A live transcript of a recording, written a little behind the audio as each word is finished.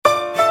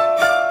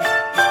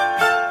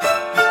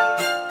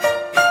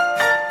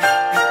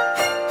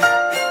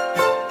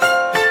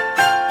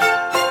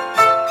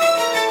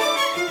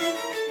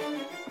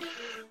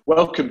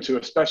Welcome to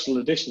a special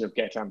edition of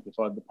Get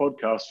Amplified, the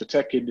podcast for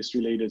tech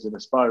industry leaders and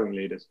aspiring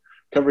leaders,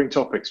 covering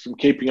topics from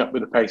keeping up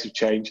with the pace of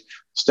change,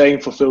 staying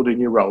fulfilled in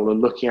your role,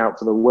 and looking out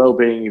for the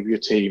well-being of your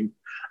team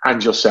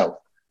and yourself.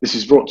 This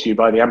is brought to you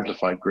by the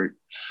Amplified Group.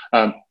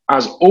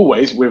 As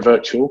always, we're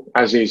virtual,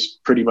 as is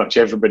pretty much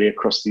everybody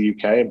across the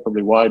UK and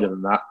probably wider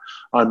than that.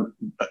 I'm,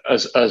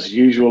 as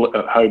usual,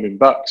 at home in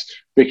Bucks.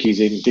 Vicky's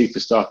in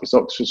deepest, darkest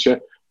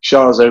Oxfordshire.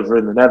 Shah's over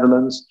in the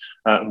Netherlands.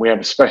 And we have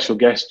a special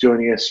guest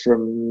joining us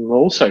from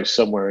also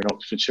somewhere in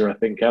Oxfordshire, I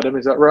think. Adam,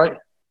 is that right?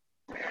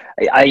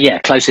 Yeah,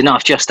 close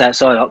enough. Just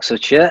outside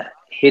Oxfordshire,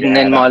 hidden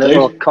in my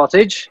little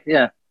cottage.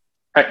 Yeah.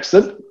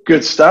 Excellent.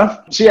 Good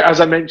stuff. So, yeah,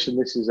 as I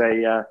mentioned, this is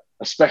a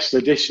special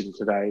edition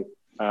today,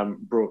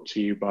 brought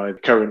to you by the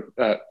current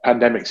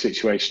pandemic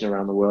situation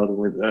around the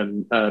world.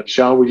 And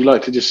Shah, would you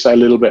like to just say a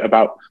little bit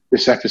about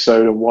this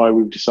episode and why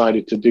we've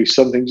decided to do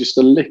something just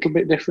a little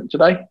bit different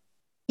today?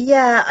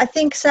 Yeah, I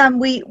think, Sam,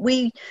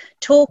 we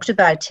talked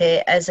about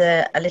it as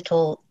a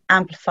little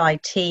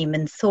amplified team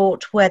and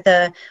thought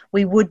whether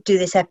we would do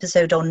this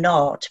episode or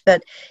not.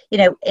 But, you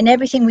know, in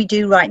everything we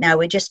do right now,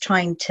 we're just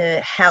trying to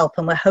help,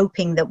 and we're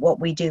hoping that what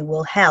we do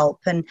will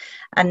help and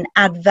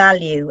add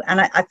value.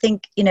 And I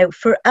think, you know,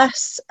 for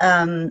us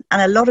and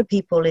a lot of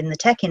people in the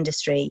tech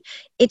industry,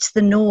 it's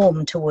the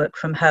norm to work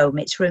from home.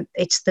 It's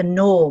the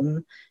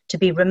norm to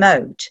be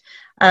remote.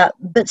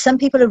 But some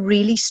people are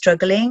really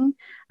struggling,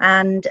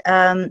 and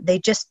they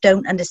just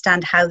don't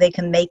understand how they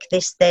can make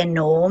this their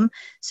norm.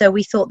 So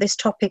we thought this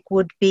topic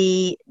would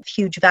be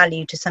huge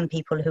value to some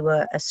people who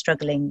are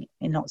struggling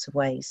in lots of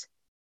ways.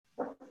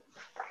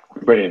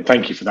 Brilliant.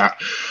 Thank you for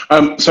that.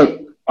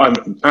 So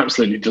I'm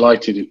absolutely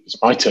delighted.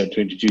 It's my turn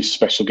to introduce a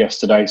special guest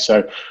today.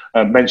 So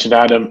I mentioned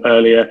Adam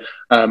earlier.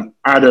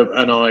 Adam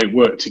and I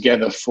worked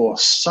together for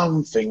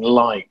something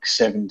like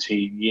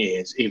 17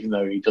 years, even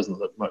though he doesn't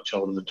look much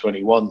older than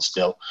 21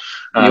 still.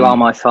 You are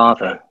my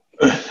father.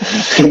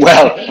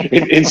 Well,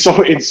 in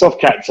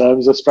Softcat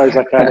terms, I suppose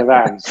I kind of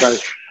am. So,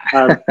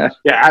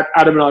 yeah,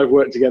 Adam and I have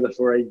worked together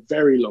for a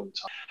very long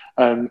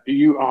time.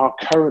 You are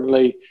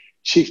currently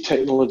Chief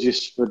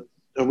Technologist for,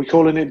 are we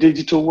calling it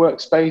digital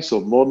workspace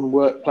or modern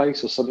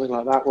workplace or something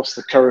like that? What's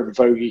the current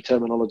vogue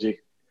terminology?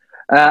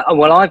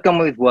 Well, I've gone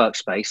with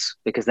workspace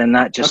because then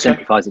that just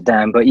simplifies it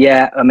down. But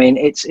yeah, I mean,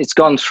 it's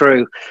gone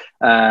through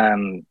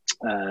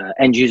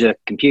end user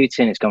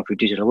computing, it's gone through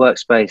digital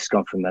workspace, it's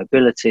gone through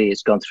mobility,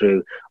 it's gone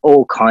through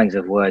all kinds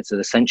of words that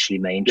essentially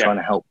mean trying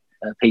to help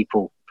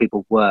people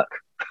work.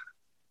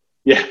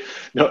 Yeah,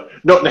 not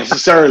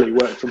necessarily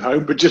work from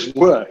home, but just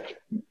work.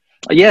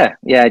 Yeah,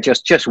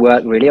 just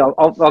work really.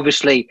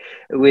 Obviously,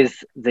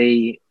 with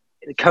the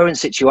current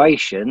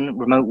situation,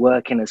 remote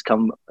working has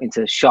come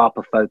into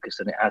sharper focus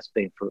than it has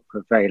been for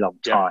a very long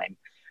time.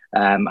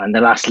 And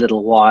the last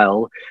little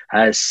while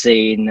has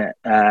seen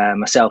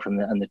myself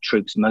and the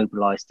troops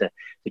mobilised to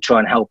try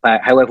and help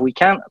out however we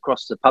can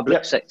across the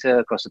public sector,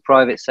 across the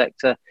private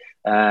sector,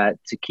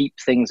 to keep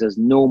things as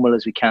normal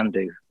as we can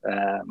do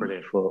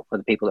for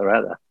the people that are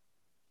out there.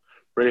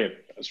 Brilliant.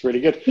 That's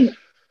really good.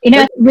 You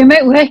know,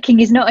 remote working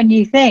is not a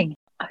new thing.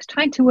 I was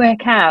trying to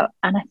work out,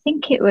 and I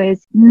think it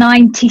was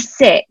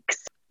 96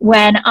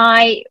 when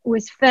I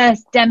was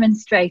first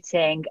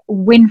demonstrating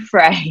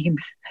WinFrame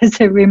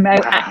as a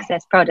remote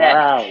access product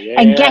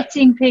and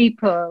getting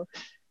people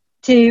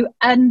to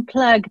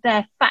unplug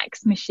their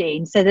fax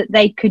machine so that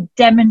they could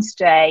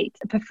demonstrate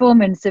the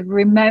performance of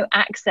remote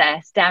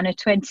access down a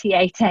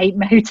 28.8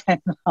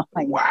 modem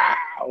line.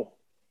 Wow,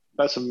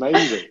 that's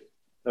amazing.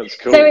 That's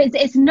cool. So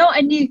it's not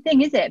a new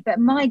thing, is it? But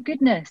my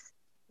goodness,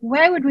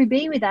 where would we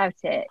be without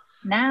it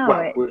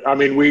now? Well, I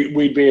mean,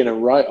 we'd be in a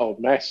right old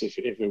mess if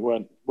it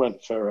weren't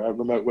for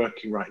remote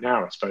working right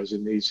now, I suppose,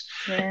 in these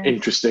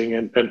interesting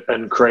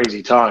and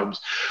crazy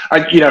times.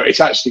 And, you know, it's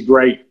actually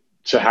great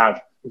to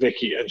have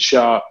Vicky and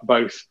Shah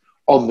both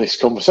on this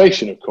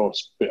conversation, of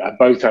course,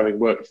 both having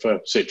worked for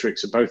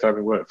Citrix and both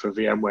having worked for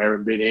VMware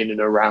and been in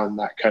and around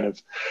that kind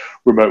of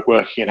remote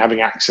working and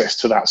having access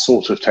to that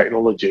sort of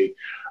technology.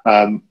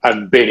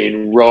 And been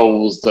in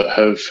roles that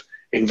have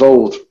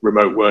involved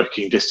remote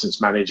working,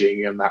 distance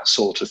managing, and that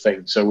sort of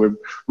thing. So we're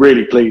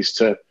really pleased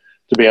to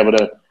be able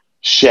to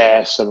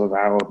share some of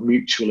our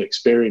mutual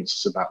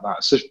experiences about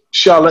that. So,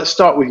 Shah, let's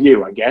start with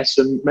you, I guess,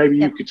 and maybe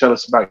you could tell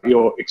us about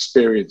your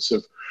experience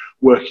of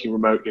working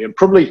remotely and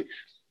probably,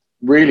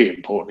 really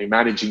importantly,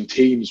 managing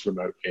teams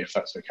remotely, if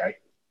that's okay.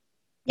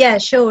 Yeah,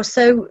 sure.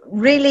 So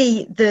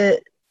really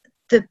the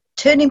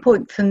turning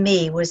point for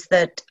me was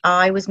that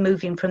I was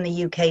moving from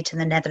the UK to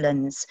the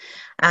Netherlands,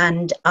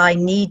 and I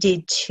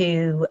needed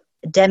to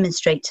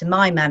demonstrate to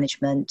my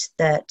management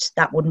that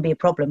wouldn't be a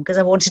problem because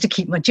I wanted to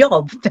keep my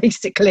job,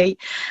 basically.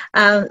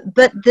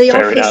 But the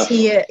office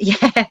here,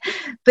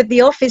 but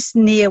the office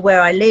near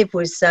where I live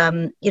was,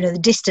 the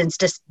distance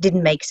just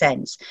didn't make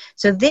sense.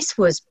 So this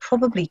was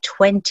probably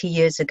 20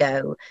 years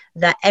ago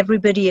that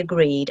everybody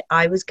agreed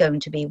I was going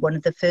to be one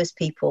of the first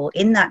people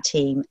in that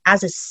team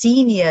as a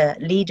senior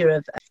leader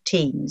of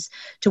teams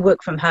to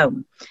work from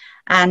home.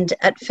 And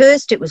at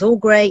first it was all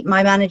great.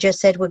 My manager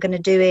said, we're going to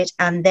do it.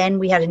 And then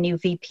we had a new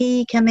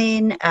VP come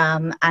in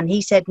and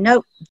he said,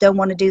 nope, don't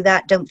want to do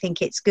that. Don't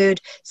think it's good.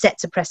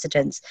 Sets a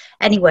precedence.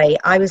 Anyway,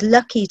 I was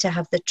lucky to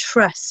have the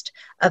trust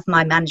of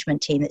my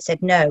management team that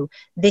said, no,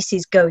 this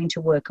is going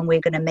to work and we're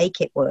going to make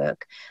it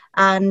work.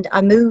 And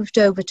I moved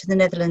over to the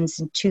Netherlands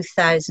in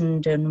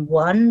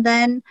 2001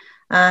 then.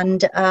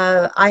 And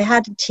I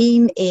had a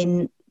team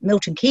in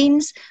Milton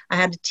Keynes, I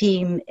had a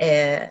team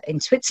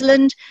in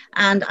Switzerland,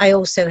 and I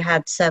also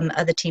had some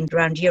other teams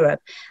around Europe.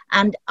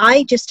 And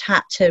I just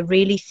had to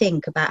really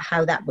think about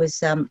how that was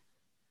going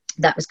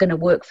to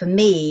work for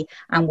me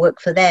and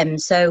work for them.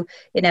 So,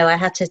 I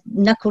had to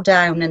knuckle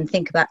down and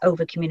think about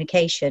over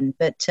communication.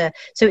 But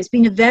so it's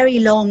been a very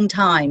long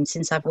time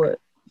since I've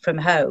worked from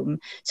home.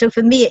 So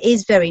for me, it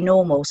is very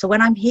normal. So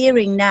when I'm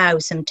hearing now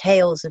some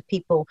tales of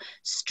people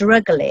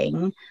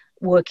struggling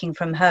working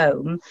from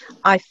home,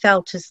 I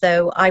felt as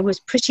though I was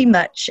pretty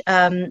much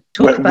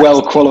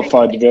well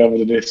qualified to be able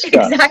to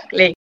discuss.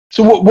 Exactly.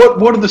 So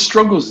what are the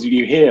struggles that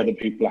you hear that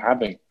people are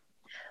having?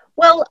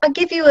 Well, I'll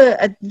give you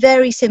a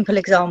very simple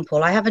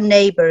example. I have a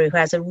neighbour who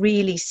has a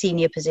really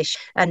senior position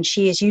and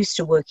she is used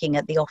to working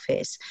at the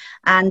office.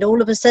 And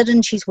all of a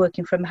sudden she's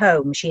working from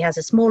home. She has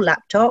a small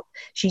laptop.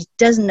 She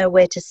doesn't know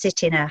where to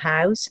sit in her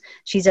house.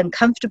 She's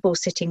uncomfortable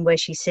sitting where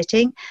she's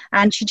sitting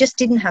and she just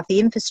didn't have the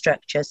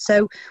infrastructure.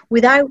 So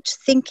without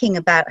thinking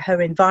about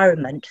her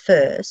environment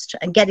first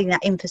and getting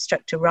that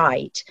infrastructure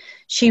right,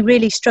 she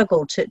really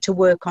struggled to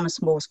work on a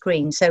small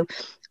screen. So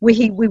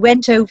we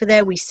went over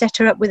there, we set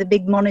her up with a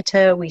big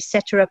monitor, we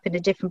set her up in a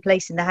different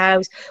place in the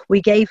house,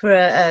 we gave her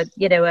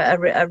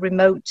a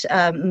remote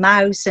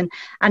mouse,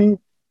 and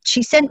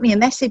she sent me a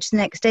message the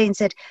next day and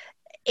said,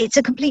 it's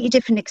a completely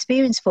different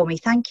experience for me,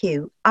 thank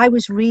you. I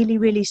was really,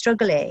 really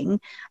struggling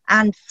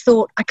and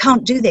thought, I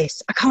can't do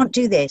this.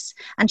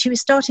 And she was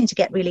starting to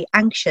get really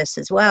anxious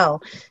as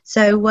well.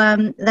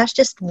 So that's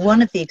just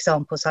one of the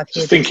examples I've heard.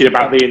 Just thinking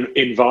about the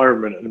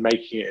environment and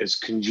making it as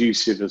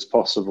conducive as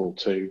possible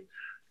to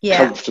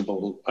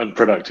comfortable and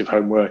productive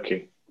home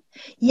working.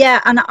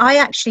 Yeah, and I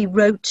actually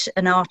wrote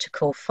an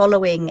article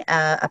following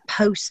a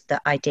post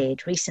that I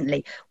did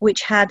recently,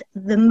 which had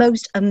the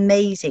most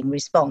amazing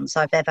response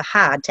I've ever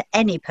had to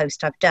any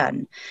post I've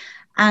done.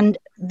 And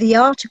the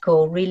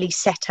article really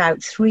set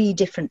out 3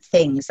 different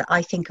things that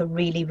I think are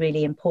really,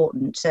 really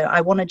important. So I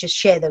want to just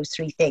share those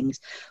 3 things.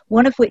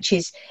 One of which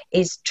is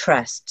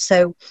trust.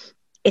 So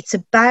it's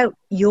about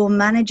your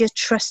manager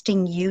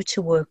trusting you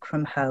to work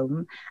from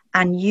home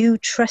and you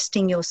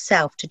trusting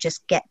yourself to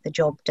just get the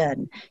job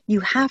done.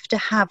 You have to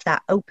have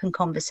that open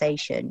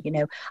conversation.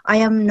 I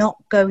am not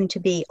going to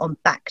be on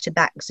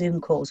back-to-back Zoom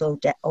calls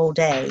all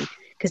day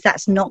because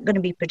that's not going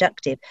to be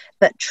productive,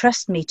 but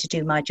trust me to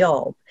do my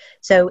job.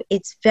 So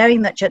it's very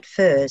much at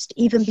first,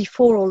 even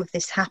before all of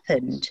this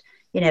happened,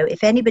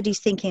 if anybody's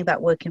thinking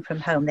about working from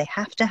home, they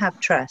have to have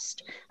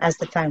trust as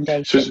the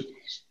foundation. So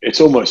it's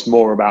almost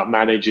more about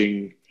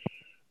managing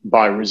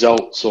by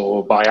results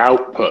or by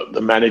output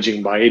than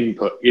managing by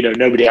input.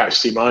 Nobody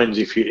actually minds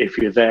if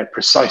you're there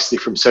precisely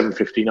from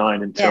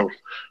 7:59 until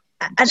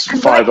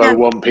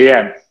 5:01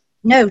 p.m.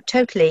 No,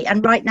 totally.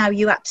 And right now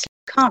you absolutely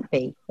can't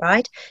be,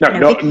 right?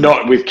 No,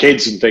 not with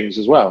kids and things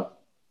as well.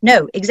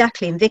 No,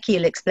 exactly. And Vicky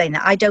will explain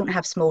that. I don't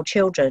have small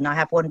children. I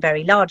have one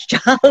very large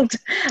child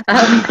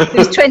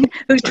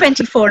who's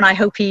 24, and I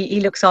hope he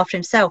looks after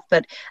himself.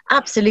 But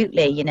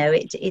absolutely,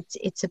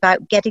 it's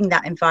about getting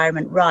that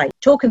environment right.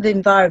 Talk of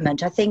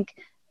environment, I think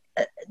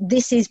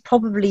this is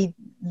probably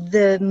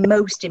the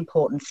most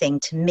important thing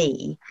to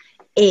me,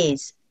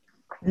 is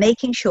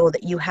making sure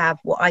that you have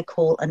what I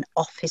call an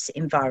office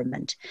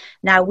environment.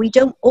 Now, we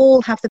don't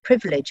all have the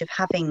privilege of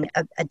having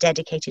a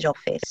dedicated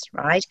office,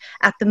 right?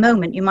 At the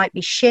moment, you might be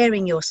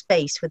sharing your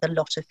space with a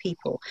lot of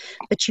people,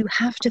 but you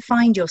have to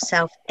find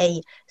yourself a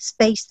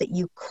space that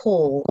you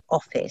call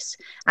office.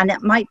 And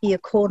that might be a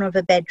corner of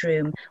a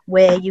bedroom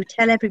where you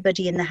tell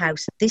everybody in the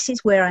house, this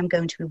is where I'm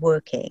going to be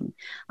working.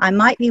 I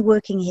might be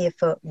working here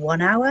for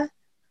 1 hour,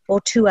 or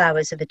 2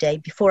 hours of a day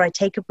before I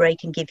take a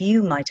break and give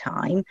you my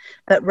time.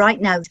 But right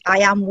now I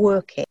am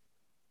working.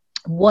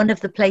 One of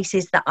the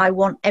places that I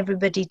want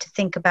everybody to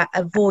think about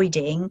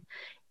avoiding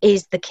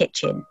is the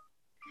kitchen,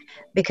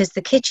 because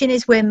the kitchen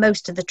is where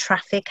most of the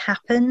traffic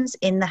happens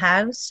in the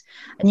house,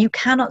 and you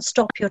cannot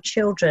stop your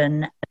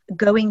children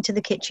going to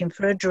the kitchen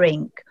for a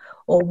drink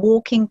or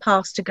walking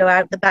past to go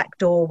out the back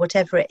door,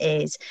 whatever it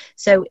is.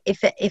 So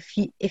if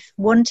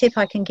one tip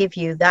I can give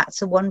you, that's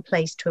the one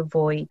place to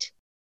avoid.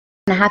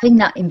 And having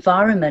that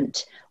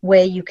environment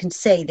where you can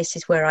say, this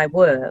is where I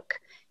work.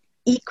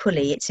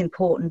 Equally, it's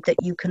important that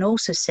you can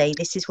also say,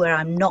 this is where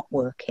I'm not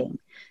working.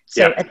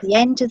 So at the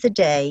end of the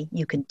day,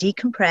 you can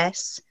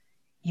decompress,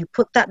 you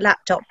put that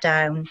laptop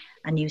down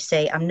and you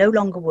say, I'm no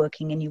longer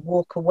working, and you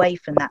walk away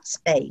from that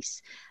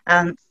space.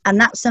 And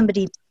that's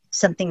somebody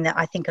something that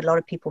I think a lot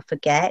of people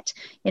forget.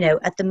 You know,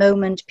 at the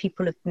moment,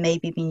 people have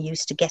maybe been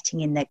used to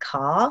getting in their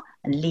car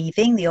and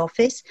leaving the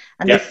office,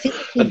 and they feel,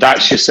 and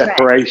that's your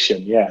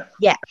separation.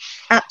 Yeah,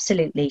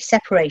 absolutely.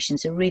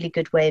 Separation's a really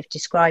good way of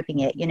describing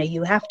it. You know,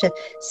 you have to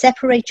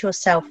separate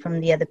yourself from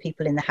the other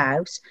people in the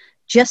house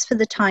just for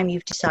the time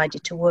you've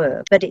decided to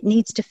work, but it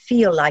needs to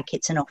feel like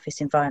it's an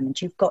office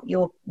environment. You've got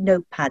your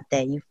notepad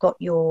there, you've got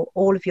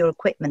all of your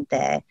equipment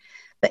there,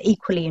 but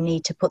equally you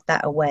need to put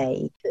that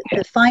away.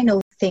 The final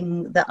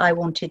thing that I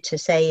wanted to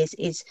say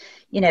is,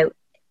 you know,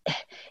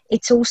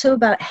 it's also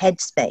about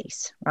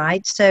headspace,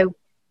 right? So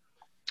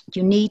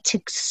you need to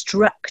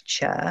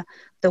structure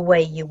the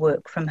way you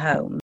work from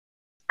home.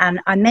 And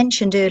I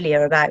mentioned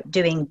earlier about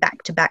doing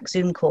back-to-back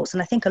Zoom calls.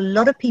 And I think a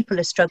lot of people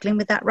are struggling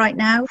with that right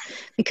now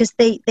because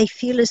they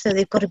feel as though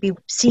they've got to be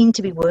seen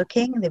to be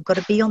working. They've got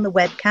to be on the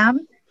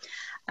webcam.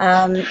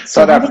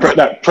 So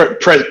that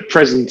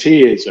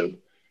presenteeism,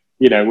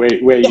 you know,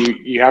 where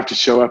you have to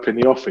show up in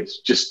the office,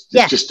 just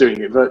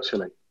doing it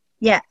virtually.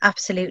 Yeah,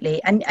 absolutely.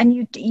 And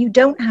you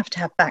don't have to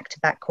have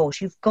back-to-back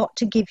calls. You've got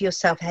to give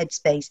yourself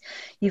headspace.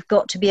 You've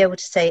got to be able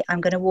to say,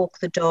 I'm going to walk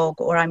the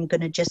dog, or I'm going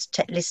to just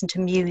listen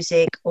to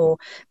music,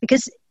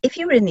 because if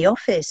you were in the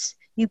office,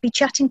 you'd be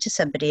chatting to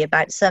somebody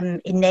about some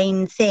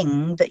inane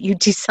thing that you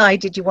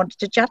decided you wanted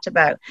to chat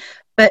about,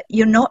 but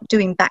you're not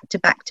doing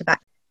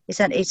back-to-back-to-back.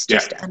 It's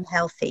just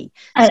unhealthy.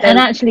 And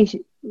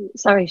actually,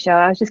 sorry,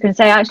 Cheryl, I was just going to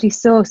say, I actually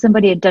saw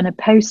somebody had done a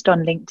post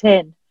on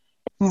LinkedIn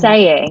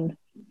saying,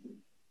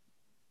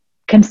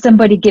 can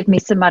somebody give me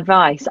some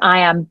advice? I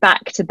am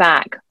back to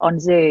back on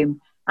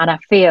Zoom and I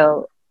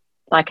feel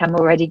like I'm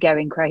already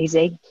going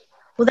crazy.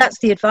 Well, that's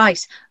the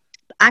advice.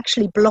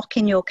 Actually block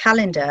in your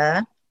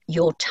calendar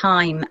your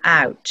time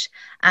out,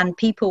 and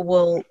people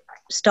will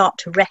start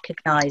to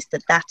recognize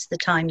that that's the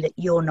time that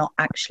you're not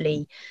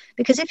actually,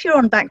 because if you're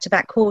on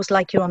back-to-back calls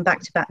like you're on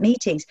back-to-back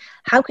meetings,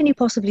 how can you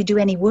possibly do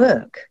any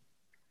work?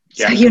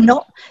 So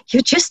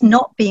you're just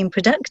not being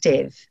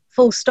productive,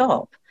 full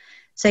stop.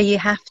 So you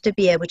have to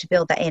be able to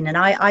build that in. And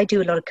I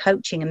do a lot of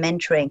coaching and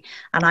mentoring,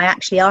 and I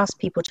actually ask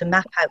people to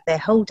map out their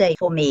whole day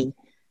for me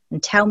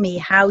and tell me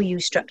how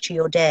you structure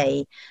your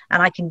day.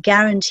 And I can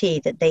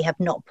guarantee that they have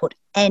not put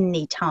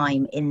any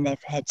time in their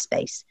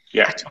headspace.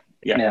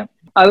 Yeah.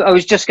 I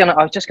was just gonna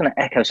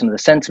echo some of the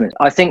sentiments.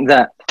 I think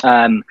that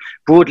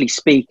broadly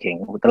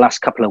speaking, what the last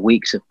couple of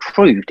weeks have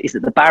proved is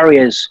that the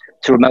barriers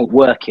to remote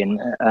working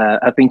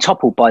have been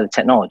toppled by the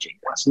technology.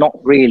 That's not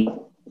really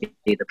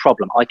the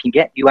problem. I can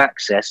get you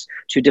access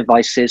to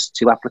devices,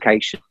 to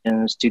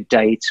applications, to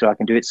data. I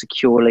can do it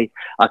securely.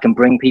 I can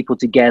bring people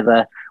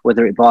together,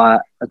 whether it via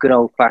a good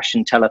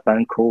old-fashioned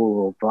telephone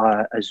call or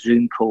via a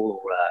Zoom call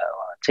or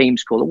a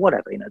Teams call or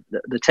whatever. You know,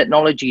 the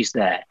technology is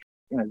there.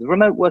 You know, the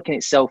remote working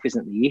itself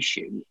isn't the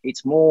issue.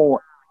 It's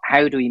more,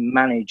 how do we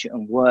manage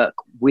and work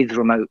with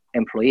remote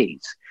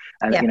employees?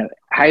 You know,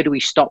 how do we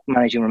stop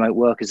managing remote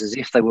workers as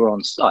if they were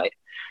on site?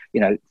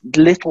 You know,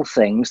 little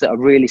things that are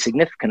really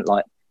significant,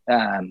 like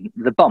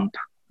the bump.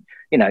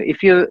 You know,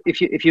 if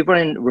you're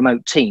running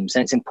remote teams,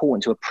 then it's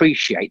important to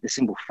appreciate the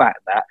simple fact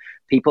that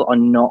people are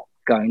not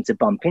going to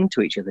bump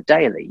into each other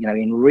daily. You know,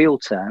 in real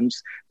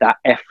terms, that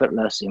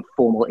effortless,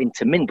 informal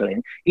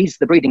intermingling is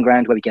the breeding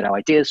ground where we get our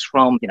ideas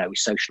from. You know, we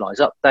socialize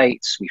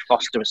updates, we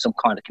foster some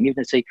kind of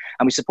community,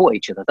 and we support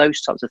each other,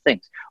 those types of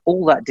things.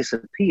 All that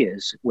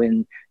disappears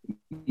when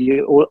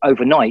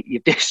overnight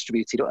you've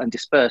distributed and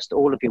dispersed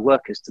all of your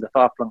workers to the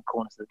far-flung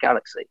corners of the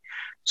galaxy.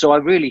 So I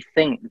really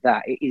think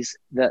that it is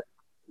that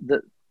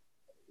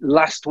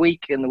last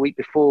week and the week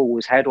before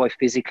was, how do I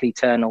physically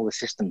turn all the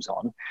systems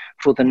on?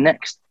 For the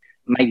next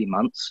maybe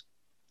months,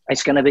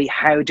 it's going to be,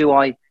 how do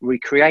I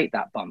recreate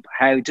that bump?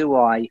 How do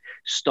I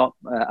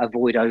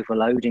avoid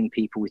overloading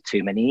people with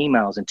too many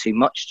emails and too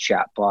much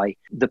chat by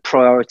the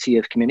priority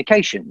of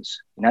communications?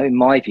 You know, in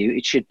my view,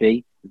 it should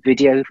be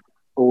video,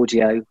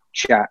 audio,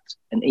 chat,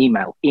 and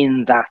email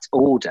in that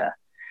order.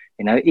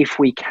 You know, if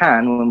we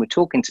can, when we're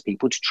talking to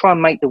people, to try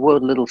and make the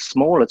world a little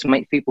smaller, to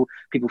make people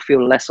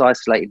feel less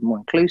isolated, more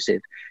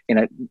inclusive, you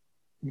know,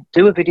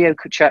 do a video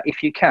chat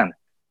if you can.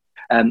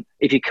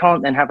 If you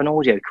can't, then have an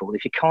audio call.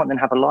 If you can't, then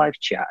have a live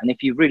chat. And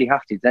if you really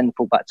have to, then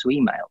fall back to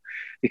email.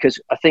 Because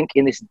I think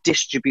in this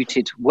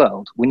distributed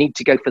world, we need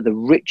to go for the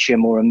richer,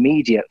 more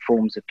immediate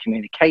forms of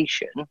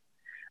communication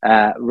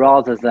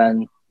rather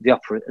than the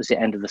opposite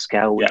end of the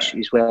scale, which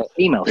is where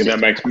email is.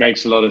 That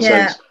makes a lot of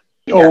sense.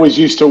 It always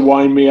used to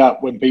wind me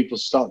up when people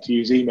start to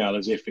use email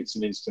as if it's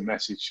an instant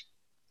message.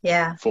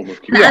 Form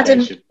of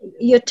communication. Adam,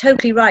 you're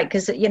totally right,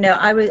 because you know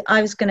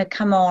I was going to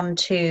come on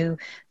to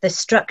the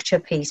structure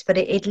piece, but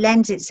it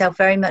lends itself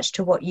very much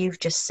to what you've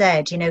just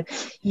said. You know,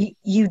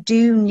 you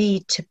do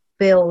need to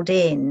build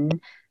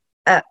in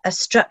a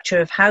structure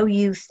of how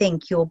you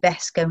think you're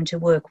best going to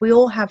work. We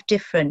all have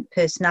different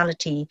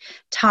personality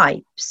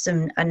types,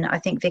 and I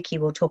think Vicky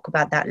will talk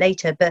about that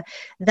later, but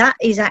that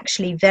is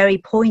actually very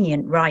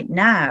poignant right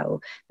now,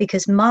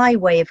 because my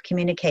way of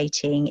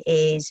communicating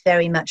is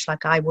very much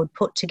like I would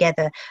put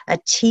together a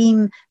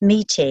team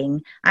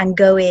meeting and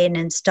go in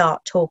and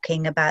start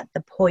talking about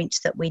the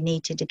points that we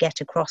needed to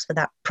get across for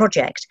that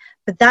project.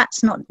 But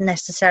that's not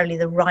necessarily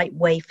the right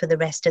way for the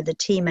rest of the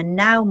team. And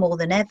now more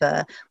than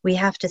ever, we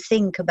have to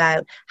think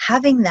about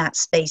having that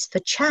space for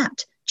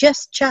chat.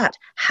 Just chat.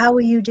 How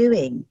are you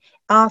doing?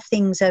 Are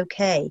things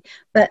okay?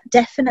 But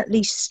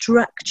definitely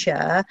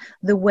structure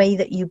the way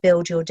that you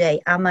build your day.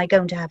 Am I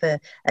going to have a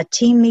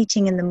team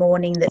meeting in the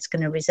morning that's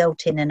going to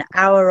result in an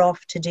hour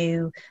off to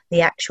do the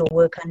actual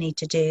work I need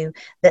to do,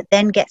 that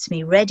then gets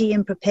me ready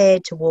and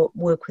prepared to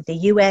work with the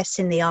US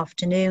in the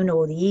afternoon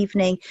or the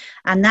evening?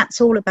 And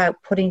that's all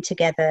about putting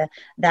together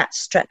that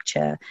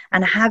structure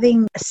and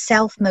having a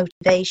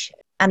self-motivation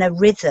and a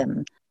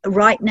rhythm.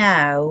 Right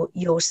now,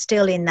 you're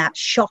still in that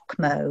shock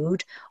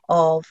mode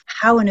of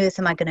how on earth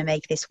am I going to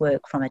make this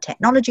work from a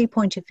technology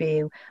point of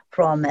view,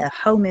 from a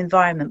home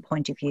environment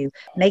point of view,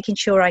 making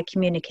sure I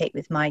communicate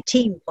with my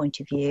team point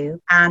of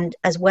view, and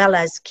as well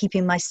as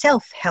keeping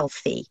myself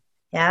healthy.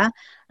 Yeah.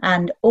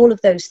 And all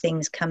of those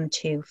things come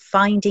to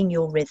finding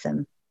your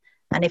rhythm.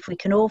 And if we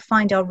can all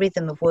find our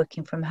rhythm of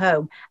working from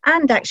home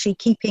and actually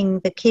keeping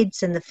the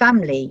kids and the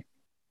family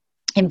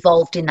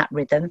involved in that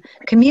rhythm,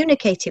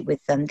 communicate it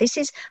with them. This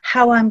is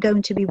how I'm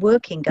going to be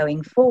working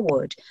going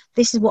forward.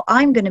 This is what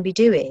I'm going to be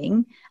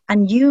doing.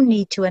 And you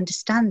need to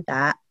understand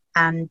that.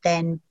 And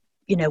then,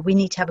 you know, we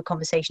need to have a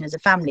conversation as a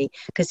family,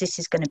 because this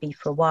is going to be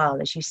for a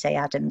while, as you say,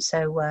 Adam.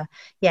 So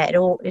yeah, it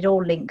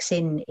all links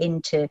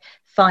into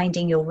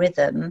finding your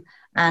rhythm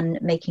and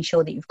making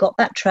sure that you've got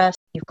that trust,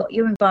 you've got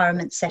your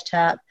environment set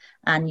up,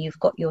 and you've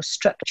got your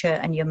structure,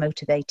 and you're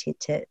motivated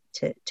to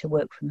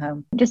work from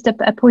home. Just a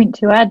point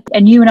to add,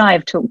 and you and I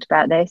have talked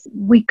about this,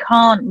 we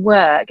can't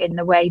work in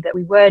the way that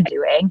we were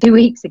doing 2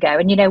 weeks ago.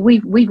 And, you know,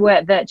 we've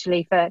worked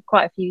virtually for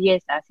quite a few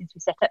years now since we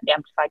set up the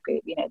Amplified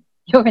Group. You know,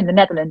 you're in the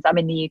Netherlands, I'm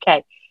in the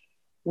UK.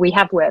 We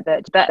have worked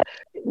virtually, but,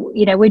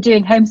 you know, we're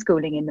doing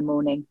homeschooling in the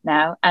morning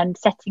now and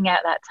setting out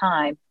that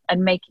time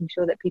and making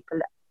sure that people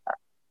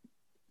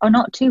are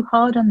not too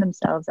hard on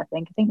themselves. I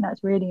think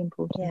that's really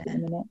important in a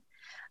minute.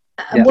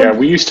 Yeah,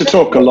 we used to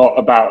talk a lot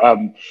about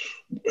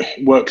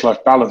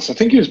work-life balance. I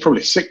think it was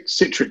probably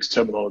Citrix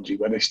terminology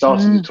where they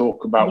started to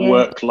talk about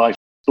work-life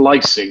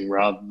splicing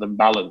rather than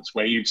balance,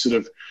 where you'd sort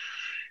of,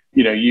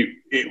 you know,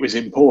 it was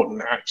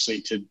important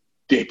actually to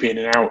dip in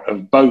and out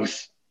of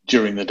both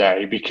during the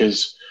day,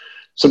 because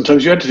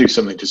sometimes you had to do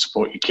something to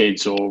support your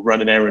kids or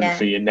run an errand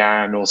for your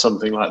nan or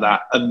something like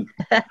that. And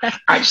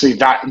actually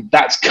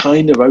that's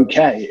kind of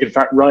okay. In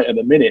fact, right at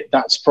the minute,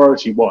 that's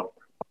priority one.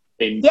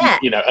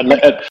 You know,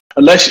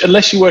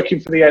 unless you're working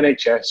for the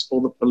NHS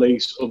or the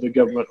police or the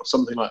government or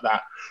something like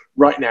that,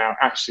 right now,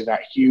 actually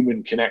that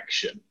human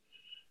connection,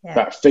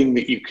 that thing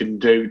that you can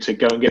do to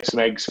go and get some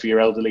eggs for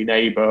your elderly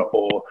neighbour,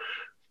 or,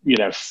 you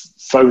know,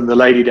 phone the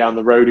lady down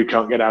the road who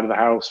can't get out of the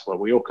house. Well,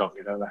 we all can't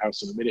get out of the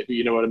house in a minute, but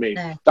you know what I mean?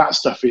 No. That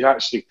stuff is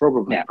actually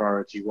probably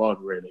priority one,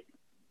 really.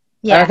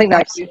 Yeah, and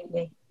I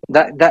think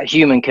that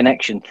human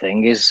connection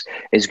thing is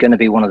going to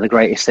be one of the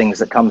greatest things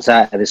that comes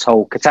out of this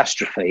whole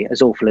catastrophe,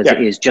 as awful as it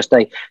is. Just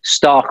a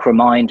stark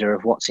reminder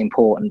of what's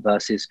important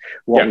versus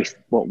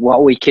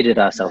what we kidded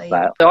ourselves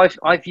about. So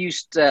I've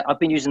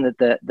been using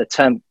the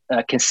term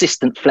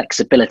consistent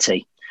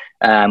flexibility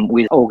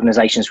with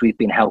organisations we've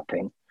been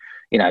helping.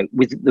 You know,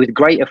 with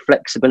greater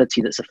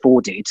flexibility that's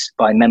afforded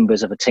by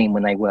members of a team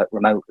when they work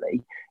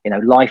remotely, you know,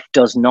 life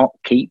does not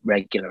keep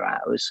regular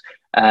hours.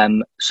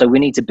 So we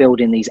need to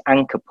build in these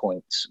anchor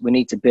points. We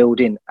need to build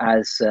in,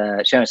 as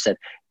Sharon said,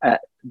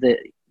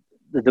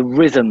 the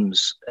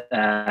rhythms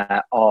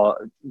are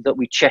that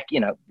we check.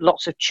 You know,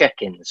 lots of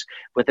check-ins,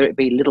 whether it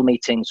be little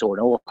meetings or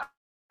an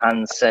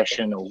all-hands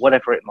session or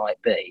whatever it might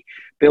be.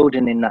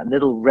 Building in that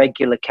little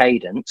regular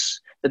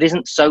cadence that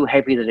isn't so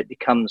heavy that it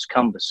becomes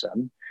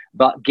cumbersome,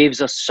 but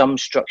gives us some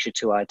structure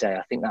to our day.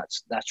 I think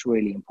that's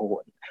really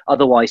important.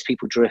 Otherwise,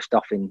 people drift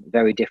off in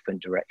very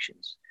different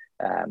directions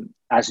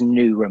as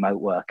new remote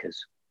workers.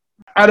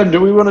 Adam, do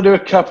we want to do a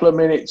couple of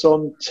minutes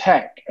on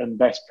tech and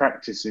best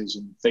practices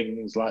and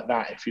things like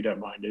that, if you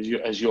don't mind,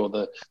 as you're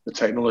the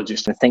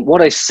technologist? I think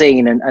what I've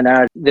seen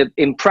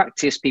in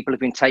practice, people have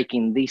been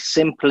taking the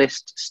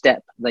simplest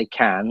step they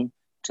can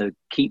to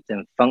keep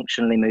them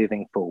functionally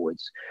moving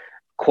forwards.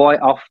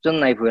 Quite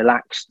often they've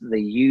relaxed the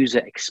user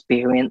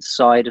experience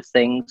side of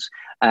things,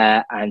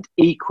 and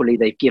equally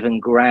they've given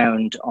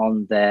ground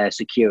on their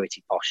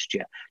security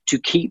posture to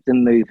keep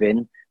them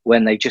moving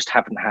when they just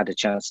haven't had a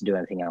chance to do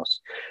anything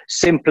else.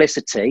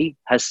 Simplicity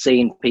has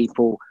seen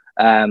people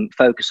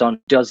focus on,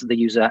 does the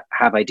user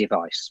have a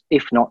device?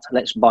 If not,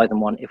 let's buy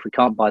them one. If we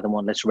can't buy them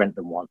one, let's rent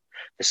them one.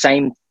 The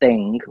same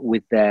thing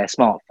with their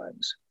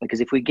smartphones,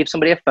 because if we give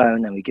somebody a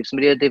phone and we give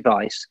somebody a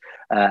device,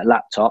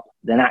 laptop,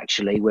 then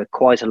actually we're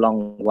quite a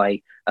long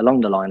way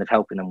along the line of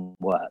helping them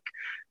work.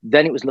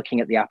 Then it was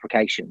looking at the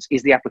applications.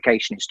 Is the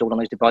application installed on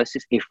those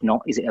devices? If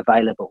not, is it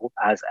available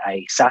as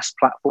a SaaS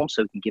platform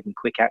so we can give them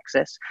quick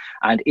access?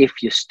 And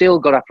if you've still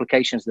got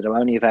applications that are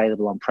only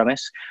available on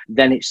premise,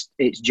 then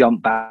it's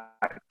jumped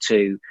back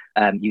to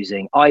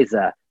using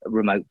either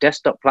remote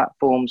desktop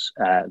platforms,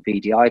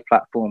 VDI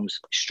platforms,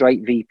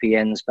 straight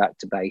VPNs back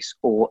to base,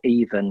 or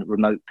even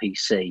remote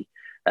PC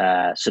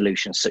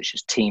solutions such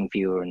as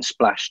TeamViewer and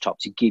Splashtop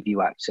to give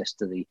you access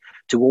to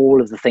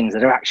all of the things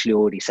that are actually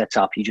already set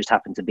up. You just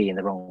happen to be in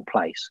the wrong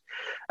place.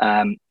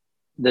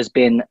 There's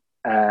been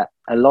a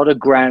lot of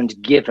ground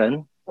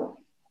given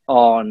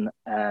on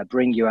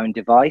bring your own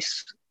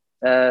device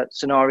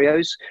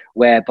scenarios,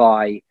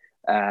 whereby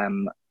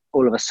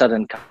all of a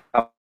sudden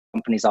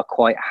companies are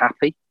quite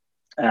happy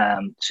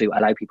to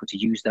allow people to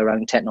use their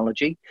own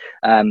technology.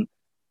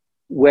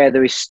 Where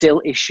there is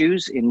still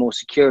issues in more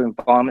secure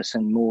environments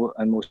and more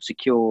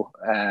secure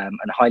and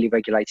highly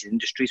regulated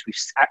industries, we've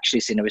actually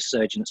seen a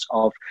resurgence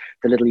of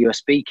the little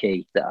USB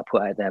key that are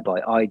put out there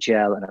by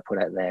iGel and are put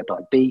out there by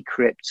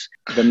Bcrypt.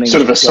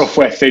 Sort of a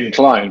software thin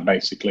client,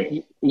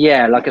 basically.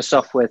 Yeah, like a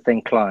software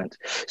thin client.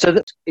 So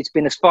that it's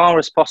been as far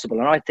as possible,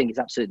 and I think it's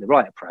absolutely the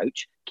right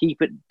approach.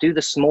 Do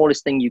the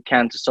smallest thing you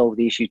can to solve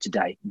the issue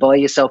today. Buy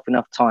yourself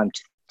enough time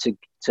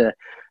to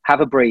have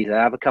a breather,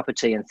 have a cup of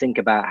tea, and think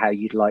about how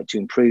you'd like to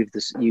improve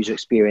the user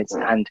experience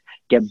and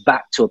get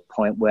back to a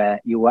point where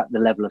you're at the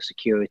level of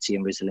security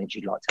and resilience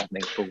you'd like to have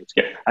moving forward.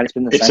 Yeah. And it's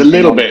been It's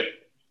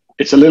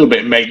a little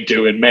bit make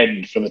do and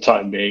mend for the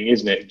time being,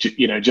 isn't it?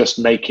 Just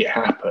make it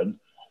happen.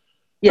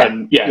 Yeah.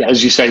 And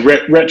as you say,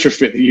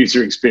 retrofit the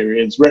user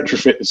experience,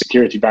 retrofit the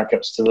security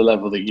backups to the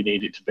level that you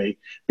need it to be,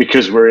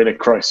 because we're in a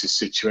crisis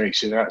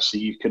situation.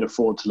 Actually, you can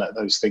afford to let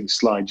those things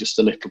slide just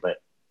a little bit.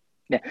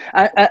 Yeah.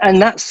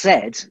 And that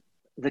said,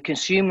 the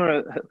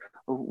consumer,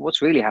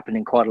 what's really happened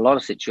in quite a lot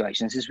of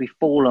situations is we've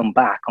fallen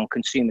back on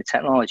consumer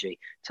technology.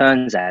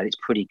 Turns out it's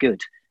pretty good.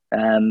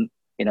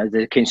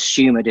 The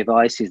consumer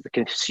devices, the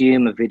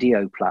consumer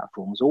video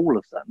platforms, all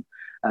of them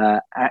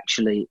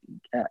actually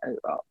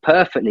are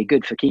perfectly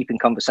good for keeping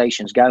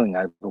conversations going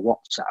over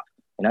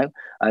WhatsApp,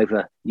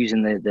 over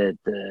using the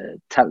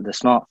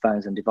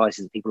smartphones and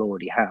devices that people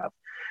already have.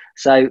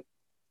 So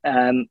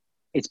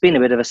it's been a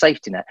bit of a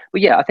safety net.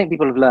 But yeah, I think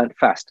people have learned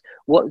fast.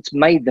 What's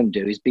made them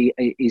do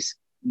is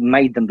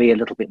made them be a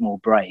little bit more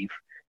brave.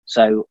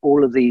 So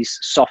all of these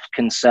soft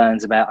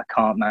concerns about I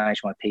can't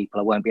manage my people,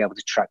 I won't be able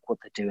to track what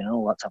they're doing, and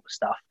all that type of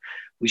stuff,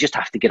 we just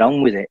have to get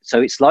on with it. So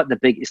it's like the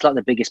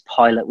biggest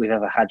pilot we've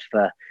ever had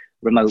for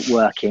remote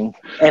working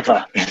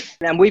ever.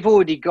 And we've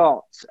already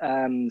got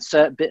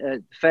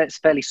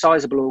fairly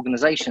sizable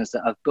organizations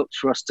that have booked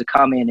for us to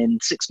come in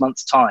 6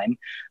 months' time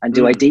and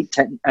do a deep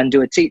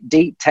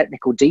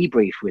technical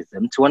debrief with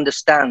them to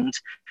understand,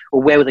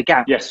 or where were the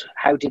gaps? Yes.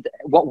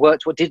 What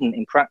worked, what didn't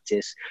in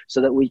practice,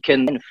 so that we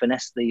can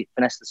finesse the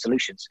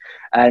solutions.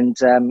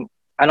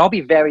 And I'll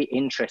be very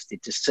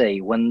interested to see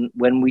when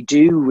we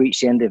do reach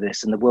the end of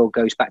this and the world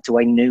goes back to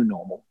a new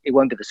normal. It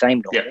won't be the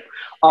same normal. Yeah.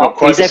 Not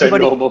quite the same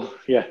normal.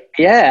 Yeah.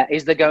 Yeah.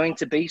 Is there going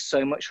to be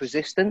so much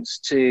resistance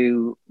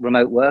to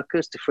remote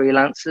workers, to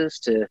freelancers,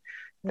 to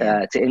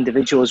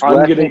individuals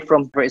working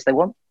from where it is they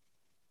want?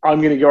 I'm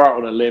going to go out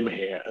on a limb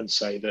here and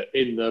say that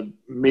in the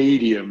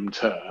medium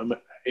term,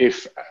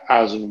 if,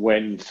 as and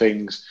when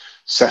things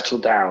settle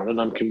down, and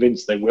I'm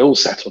convinced they will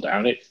settle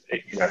down,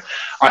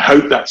 I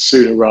hope that's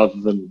sooner rather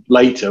than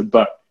later,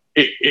 but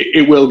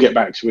it will get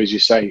back to, as you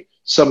say,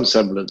 some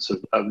semblance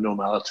of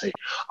normality.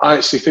 I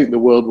actually think the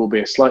world will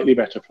be a slightly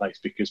better place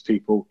because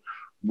people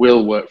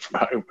will work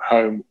from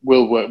home,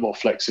 will work more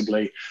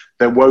flexibly.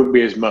 There won't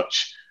be as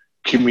much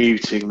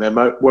commuting. There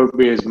won't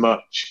be as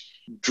much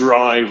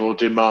drive or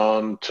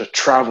demand to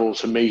travel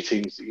to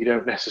meetings that you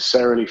don't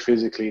necessarily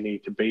physically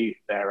need to be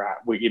there at.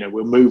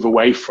 We'll move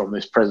away from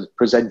this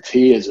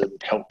presenteeism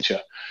culture,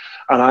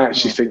 and I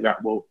actually think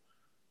that will,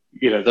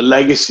 the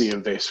legacy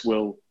of this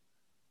will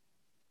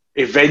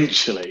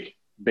eventually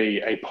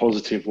be a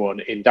positive one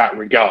in that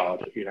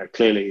regard.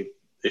 Clearly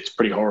it's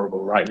pretty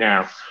horrible right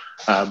now,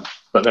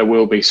 but there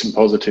will be some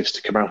positives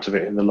to come out of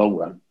it in the long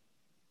run.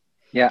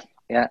 Yeah.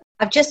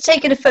 I've just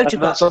taken a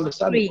photograph of the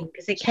screen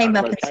because it came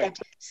up and said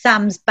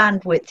Sam's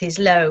bandwidth is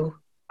low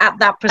at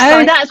that precise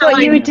Oh, that's time.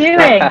 what you were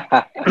doing.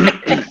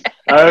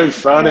 Oh,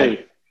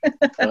 funny.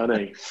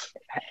 Funny.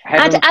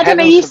 Adam,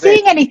 are you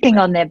seeing anything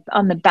on the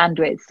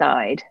bandwidth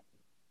side?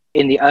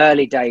 In the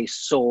early days,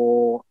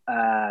 saw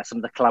some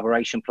of the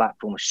collaboration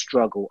platforms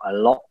struggle a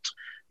lot.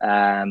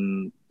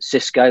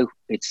 Cisco,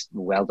 it's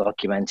well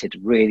documented,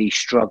 really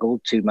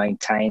struggled to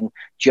maintain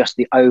just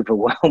the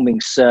overwhelming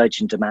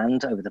surge in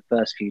demand over the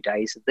first few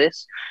days of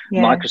this.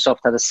 Yeah. Microsoft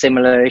had a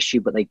similar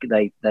issue, but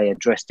they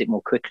addressed it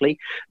more quickly.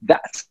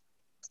 That's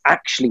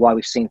actually why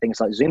we've seen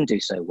things like Zoom do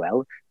so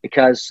well,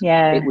 because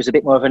it was a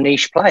bit more of a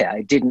niche player.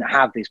 It didn't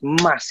have this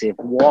massive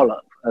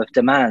wallop of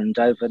demand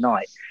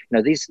overnight.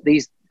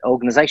 These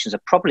organizations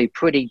are probably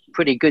pretty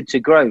good to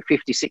grow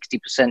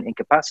 50-60% in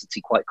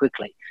capacity quite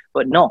quickly,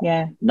 but not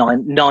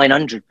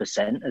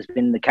 900% has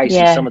been the case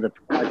in some of the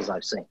providers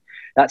I've seen.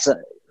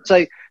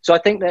 So So I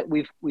think that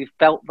we've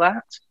felt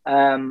that,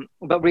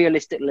 but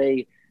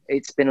realistically,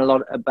 it's been a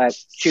lot about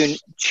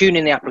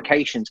tuning the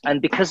applications.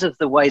 And because of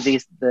the way the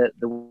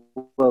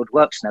world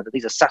works now, that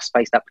these are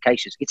SaaS-based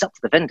applications, it's up to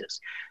the vendors.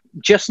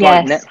 Just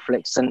like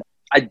Netflix and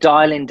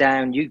dialing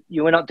down,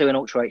 you were not doing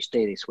Ultra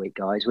HD this week,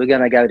 guys. We're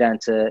going to go down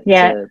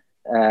to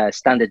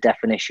standard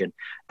definition,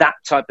 that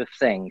type of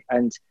thing.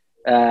 And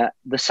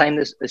the same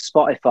as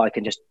Spotify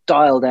can just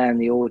dial down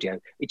the audio.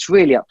 It's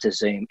really up to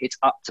Zoom. It's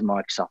up to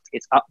Microsoft.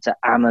 It's up to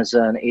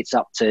Amazon. It's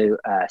up to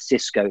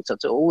Cisco. It's up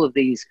to all of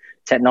these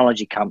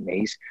technology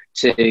companies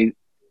to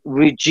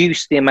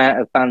reduce the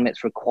amount of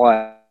bandwidth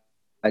required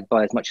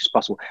by as much as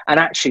possible. And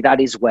actually, that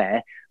is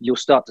where you'll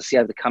start to see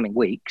over the coming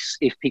weeks,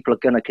 if people are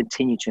going to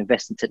continue to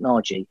invest in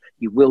technology,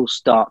 you will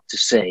start to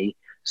see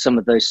some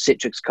of those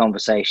Citrix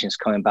conversations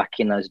coming back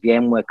in, those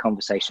VMware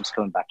conversations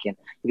coming back in,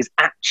 because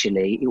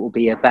actually it will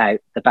be about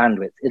the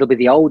bandwidth. It'll be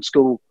the old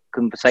school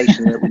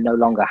conversation that we no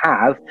longer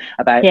have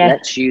about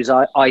let's use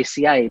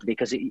ICA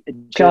because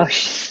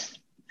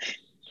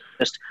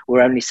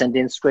we're only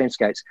sending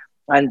screenscapes.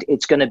 And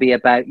it's going to be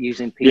about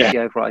using PC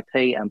over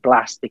IP and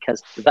Blast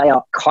because they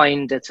are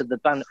kinder to the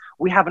band.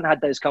 We haven't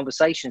had those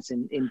conversations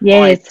in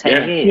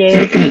 5-10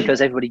 years because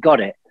everybody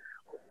got it.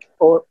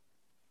 Or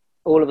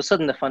all of a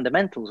sudden the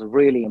fundamentals are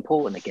really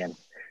important again.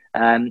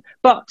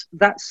 But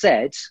that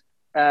said,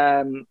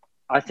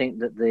 I think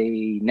that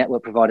the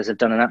network providers have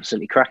done an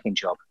absolutely cracking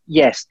job.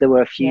 Yes, there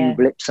were a few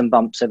blips and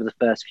bumps over the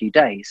first few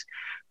days,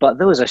 but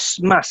there was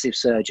a massive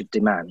surge of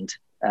demand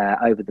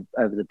over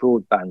the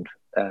broadband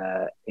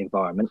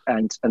environment,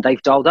 and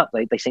they've dialed up.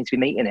 They seem to be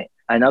meeting it.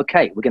 And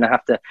okay, we're going to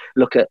have to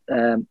look at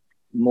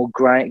more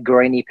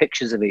grainy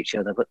pictures of each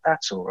other, but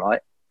that's all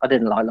right. I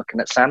didn't like looking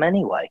at Sam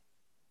anyway.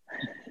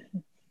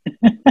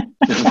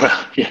 Well,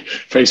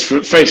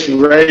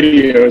 Facebook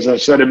radio, as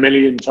I've said a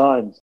million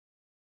times.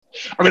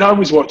 I mean, I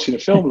was watching a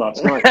film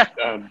last night,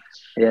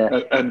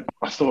 and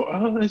I thought,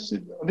 oh, this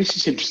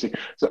is interesting.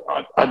 So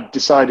I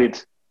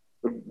decided,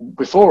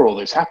 before all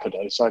this happened,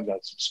 I decided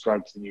I'd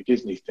subscribe to the new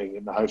Disney thing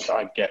in the hope that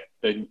I'd get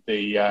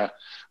the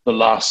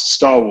last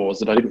Star Wars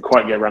that I didn't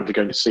quite get around to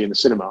going to see in the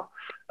cinema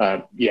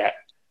yet.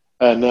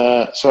 And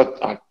so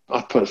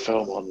I put a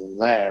film on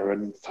there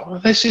and thought, well,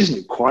 this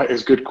isn't quite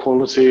as good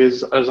quality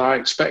as I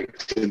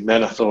expected. And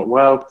then I thought,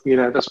 well,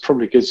 that's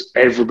probably because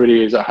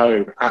everybody is at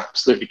home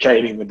absolutely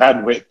caning the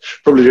bandwidth,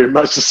 probably doing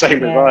much the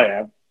same as I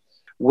am.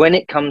 When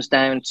it comes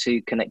down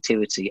to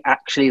connectivity,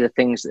 actually the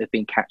things that have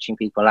been catching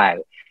people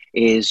out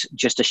is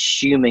just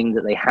assuming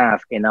that they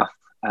have enough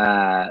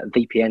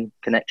VPN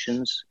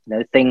connections,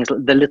 things,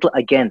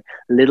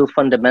 little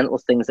fundamental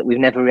things that we've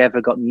never ever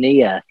got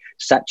near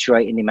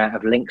saturating the amount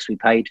of links we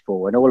paid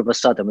for, and all of a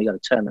sudden we got to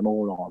turn them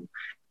all on.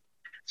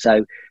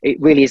 So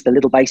it really is the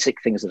little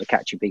basic things that are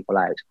catching people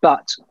out.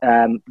 But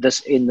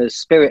in the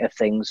spirit of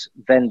things,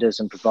 vendors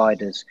and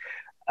providers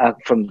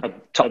from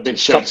top to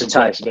toe,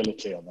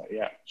 flexibility on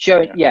that,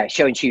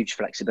 showing huge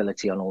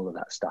flexibility on all of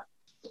that stuff.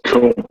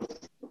 Cool.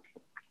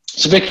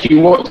 So Vicky,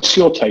 what's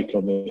your take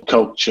on the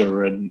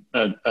culture and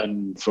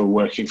for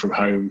working from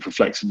home, for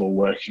flexible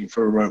working,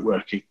 for remote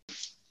working?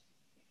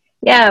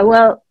 Yeah,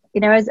 well,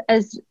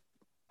 as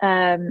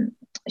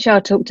Shah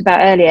talked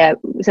about earlier,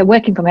 so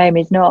working from home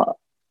is not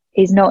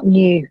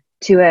new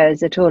to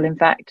us at all. In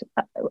fact,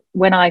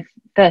 when I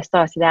first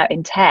started out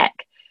in tech,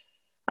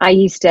 I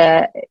used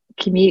to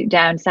commute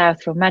down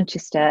south from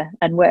Manchester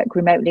and work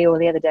remotely all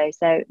the other day.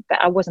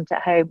 But I wasn't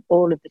at home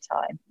all of the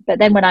time. But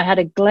then when I had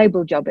a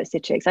global job at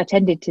Citrix, I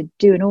tended to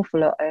do an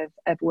awful lot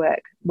of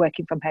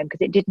working from home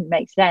because it didn't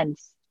make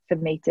sense for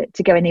me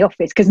to go in the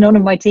office because none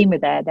of my team were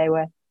there. They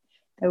were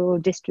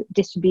all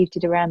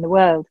distributed around the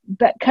world.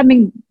 But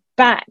coming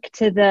back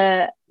to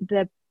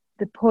the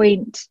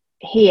point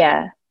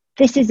here,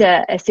 this is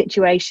a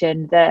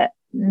situation that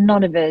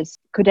none of us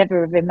could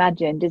ever have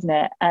imagined, isn't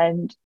it?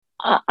 And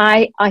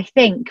I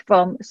think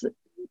from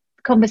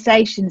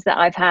conversations that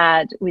I've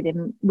had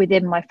within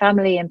my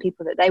family and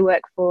people that they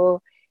work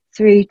for,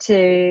 through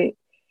to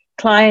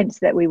clients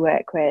that we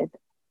work with,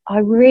 I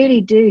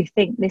really do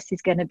think this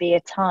is going to be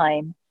a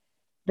time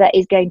that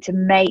is going to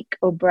make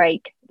or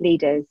break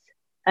leaders.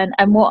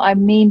 And what I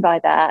mean by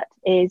that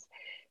is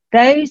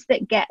those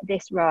that get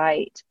this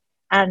right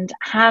and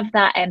have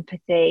that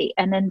empathy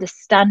and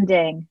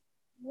understanding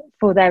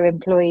for their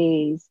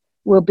employees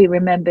will be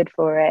remembered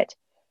for it.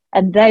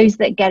 And those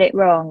that get it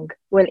wrong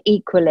will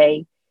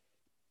equally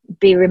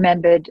be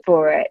remembered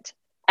for it.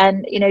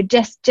 And,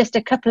 just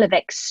a couple of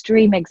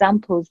extreme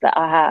examples that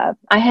I have.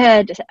 I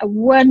heard a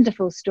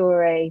wonderful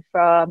story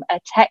from a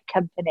tech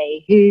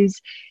company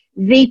whose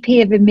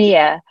VP of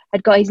EMEA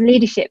had got his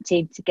leadership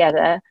team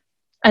together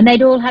and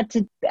they'd all had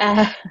to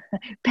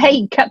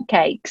bake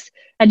cupcakes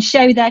and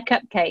show their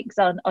cupcakes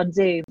on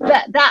Zoom.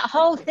 But that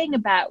whole thing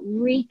about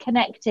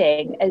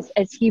reconnecting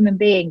as human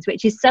beings,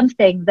 which is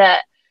something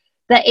that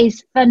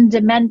is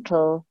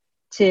fundamental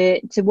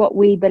to what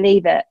we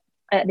believe at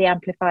the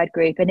Amplified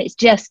Group, and it's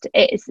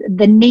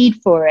the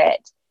need for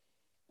it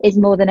is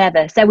more than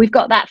ever. So we've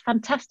got that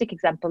fantastic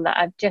example that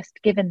I've just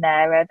given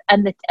there,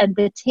 and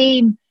the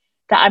team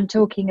that I'm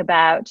talking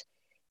about,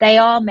 they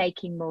are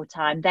making more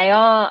time. They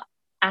are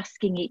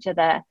asking each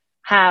other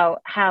how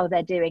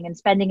they're doing and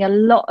spending a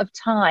lot of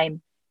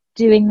time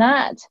doing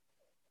that.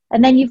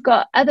 And then you've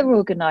got other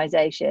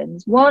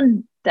organisations,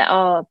 one that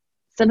are,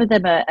 some of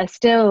them are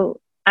still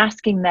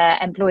asking their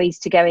employees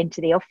to go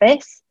into the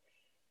office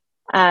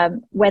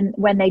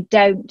when they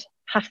don't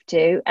have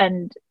to,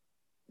 and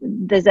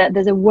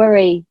there's a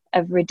worry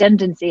of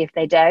redundancy if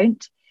they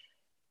don't.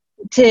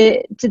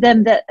 To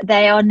them, that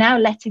they are now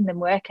letting them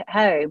work at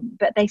home,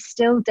 but they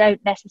still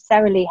don't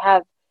necessarily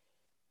have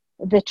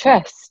the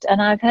trust.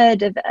 And I've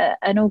heard of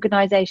an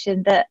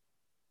organisation that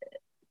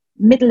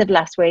middle of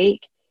last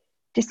week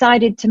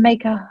decided to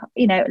make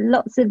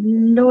lots of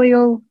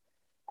loyal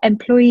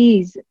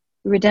employees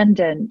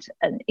redundant,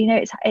 and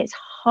it's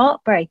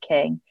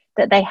heartbreaking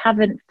that they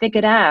haven't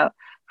figured out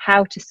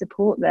how to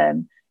support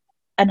them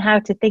and how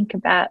to think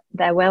about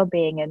their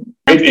well-being. And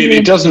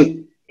it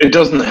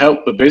doesn't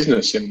help the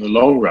business in the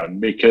long run,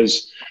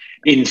 because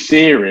in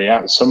theory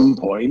at some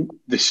point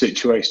this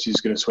situation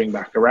is going to swing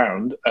back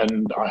around,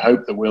 and I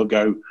hope that we'll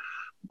go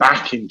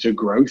back into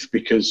growth,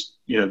 because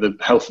the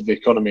health of the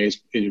economy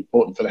is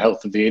important for the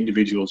health of the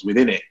individuals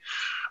within it,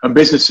 and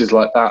businesses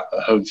like that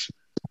have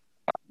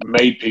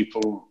made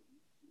people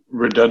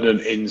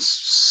redundant in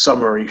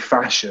summary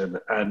fashion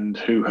and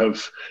who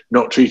have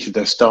not treated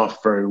their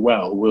staff very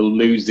well will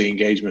lose the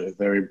engagement of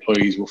their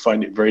employees, will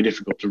find it very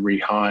difficult to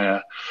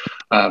rehire,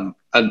 and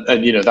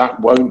that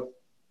won't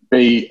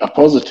be a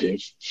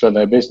positive for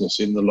their business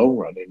in the long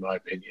run, in my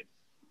opinion.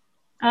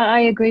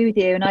 I agree with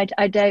you, and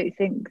I don't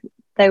think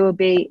they will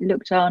be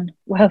looked on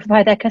well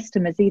by their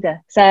customers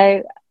either.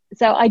 So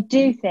I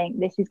do think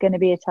this is going to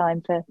be a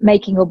time for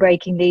making or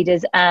breaking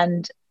leaders,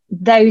 and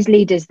those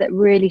leaders that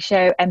really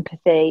show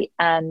empathy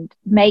and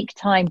make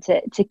time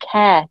to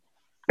care.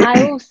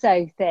 I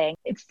also think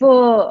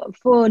for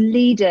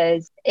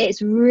leaders,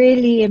 it's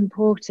really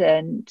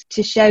important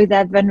to show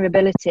their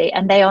vulnerability,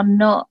 and they are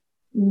not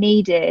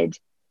needed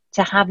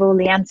to have all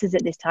the answers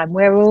at this time.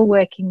 We're all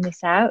working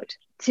this out.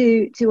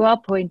 To our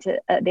point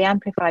at the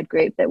Amplified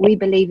Group, that we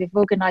believe if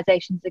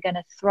organisations are going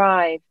to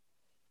thrive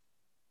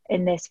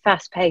in this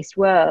fast-paced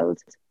world,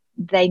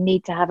 they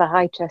need to have a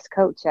high trust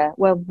culture.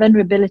 Well,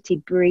 vulnerability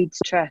breeds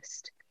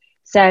trust.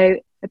 So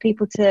for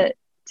people to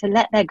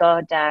let their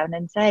guard down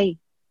and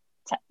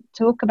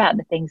talk about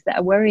the things that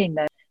are worrying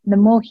them, the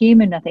more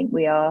human I think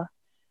we are,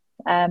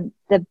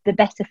 the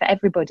better for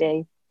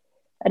everybody.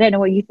 I don't know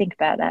what you think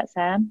about that,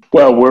 Sam.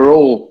 Well, we're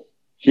all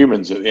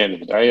humans at the end of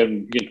the day,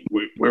 and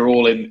we're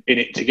all in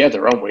it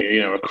together, aren't we?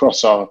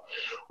 Across our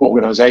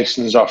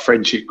organisations, our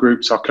friendship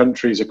groups, our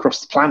countries,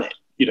 across the planet.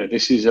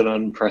 This is an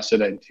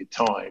unprecedented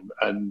time,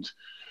 and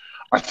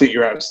I think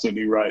you're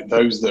absolutely right.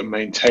 Those that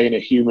maintain a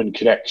human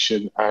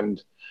connection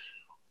and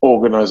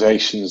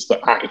organisations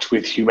that act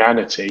with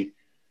humanity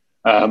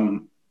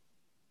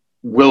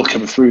will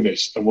come through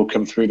this, and will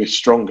come through this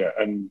stronger,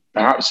 and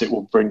perhaps it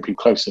will bring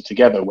people closer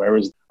together.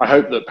 Whereas I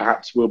hope that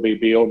perhaps we'll be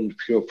beyond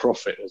pure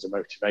profit as a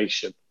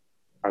motivation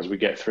as we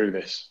get through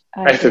this.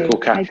 Ethical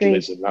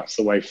capitalism, that's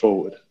the way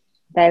forward.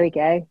 There we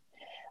go.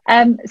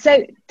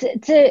 So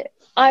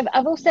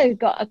I've also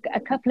got a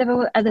couple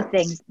of other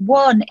things.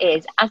 One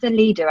is, as a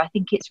leader, I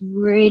think it's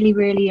really,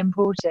 really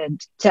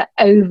important to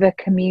over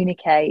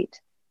communicate.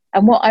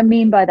 And what I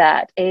mean by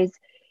that is,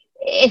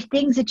 if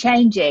things are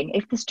changing,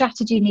 if the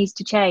strategy needs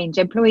to change,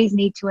 employees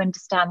need to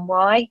understand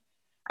why,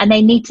 and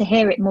they need to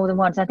hear it more than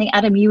once. I think,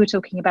 Adam, you were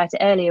talking about it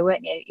earlier,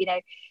 weren't you?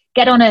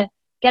 Get on a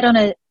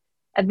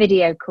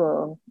video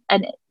call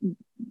and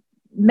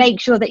make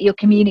sure that you're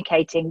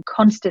communicating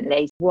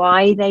constantly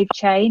why they've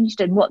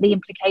changed and what the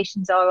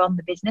implications are on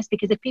the business.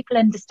 Because if people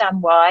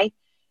understand why,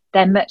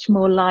 they're much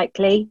more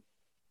likely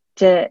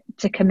to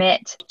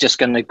commit. Just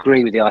going to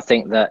agree with you. I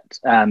think that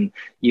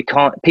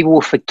people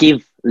will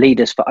forgive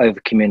leaders for over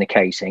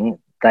communicating.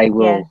 They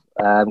will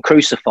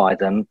crucify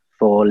them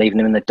for leaving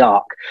them in the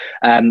dark.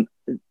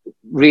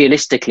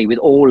 Realistically, with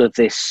all of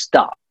this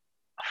stuff,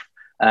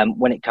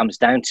 when it comes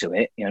down to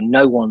it,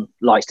 no one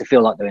likes to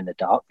feel like they're in the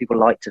dark. People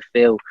like to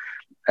feel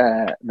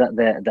that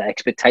their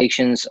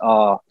expectations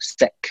are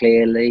set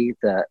clearly,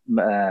 that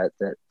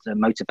the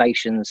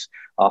motivations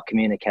are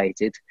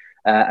communicated.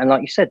 And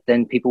like you said,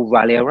 then people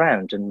rally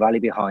around and rally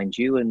behind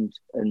you,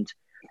 and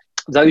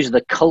those are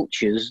the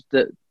cultures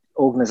that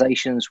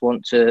organizations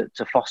want to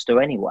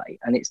foster anyway.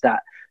 And it's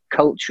that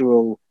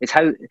cultural, it's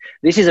how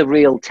this is a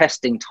real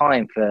testing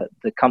time for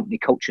the company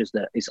cultures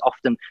that is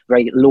often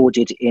very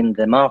lauded in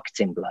the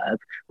marketing blurb.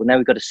 Well, now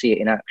we've got to see it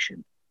in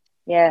action.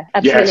 Yeah,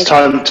 absolutely. Yeah,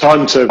 it's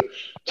time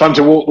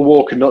to walk the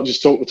walk and not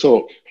just talk the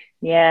talk.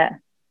 Yeah.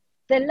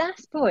 The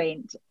last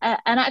point,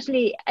 and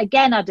actually,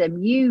 again,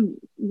 Adam, you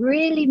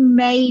really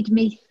made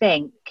me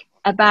think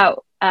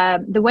about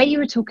the way you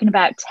were talking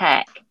about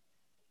tech,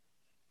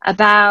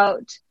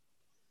 about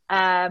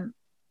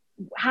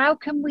how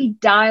can we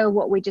dial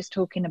what we're just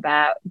talking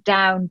about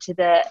down to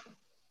the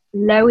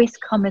lowest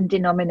common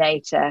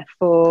denominator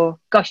for,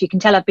 gosh, you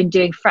can tell I've been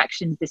doing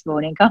fractions this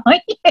morning, can't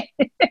you?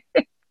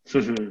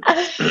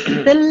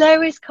 The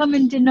lowest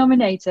common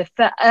denominator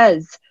for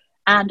us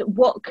and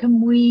what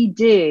can we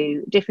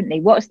do differently?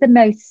 What's the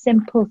most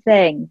simple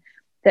thing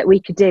that we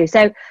could do?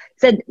 So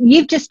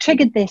you've just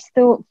triggered this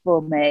thought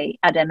for me,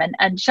 Adam,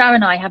 and Shah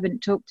and I haven't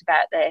talked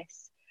about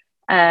this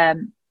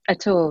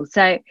at all.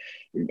 So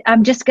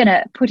I'm just going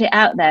to put it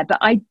out there, but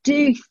I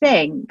do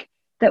think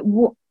that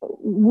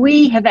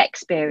we have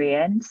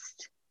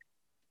experienced,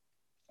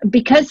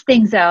 because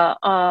things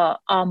are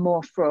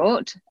more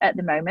fraught at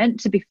the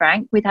moment, to be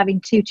frank, with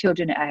having 2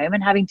 children at home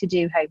and having to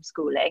do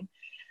homeschooling,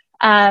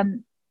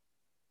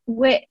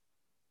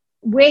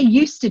 we're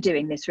used to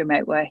doing this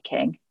remote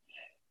working.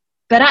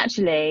 But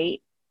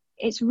actually,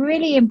 it's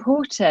really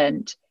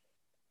important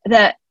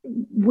that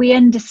we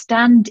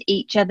understand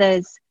each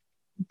other's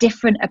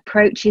different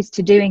approaches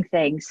to doing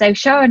things. So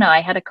Shah and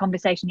I had a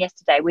conversation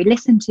yesterday. We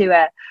listened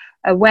to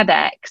a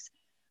WebEx,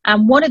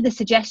 and one of the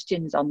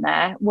suggestions on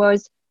there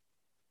was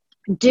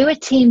do a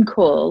team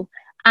call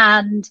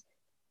and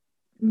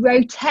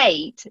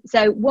rotate.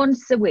 So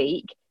once a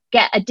week,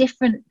 get a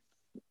different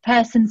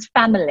person's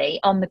family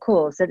on the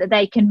call so that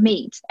they can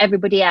meet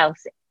everybody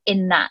else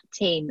in that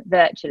team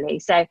virtually.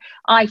 So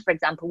I, for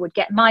example, would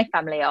get my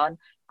family on,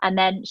 and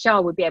then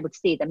Shah would be able to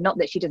see them. Not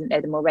that she doesn't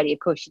know them already, of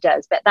course she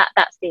does, but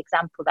that's the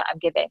example that I'm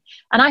giving.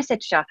 And I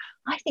said to Shah,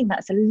 I think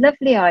that's a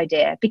lovely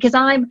idea, because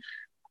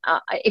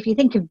if you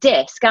think of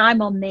DISC,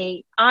 I'm on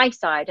the I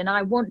side, and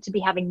I want to be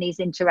having these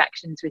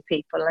interactions with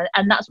people,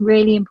 and that's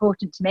really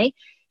important to me.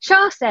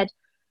 Shah said,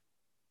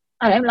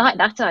 I don't like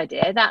that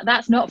idea.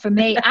 That's not for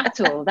me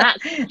at all.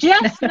 That's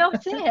just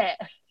not it.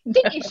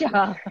 Didn't you,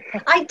 Shah?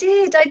 I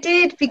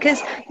did,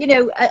 because, you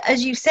know,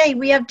 as you say,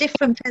 we have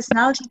different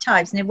personality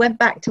types, and it went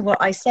back to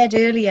what I said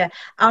earlier.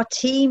 Our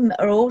team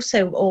are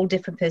also all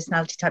different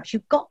personality types.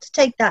 You've got to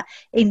take that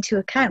into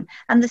account.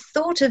 And the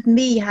thought of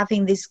me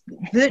having this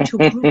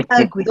virtual group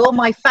hug with all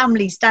my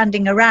family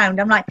standing around,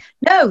 I'm like,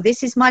 no,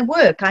 this is my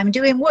work. I'm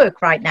doing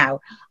work right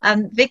now.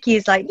 And Vicky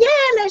is like,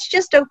 yeah, let's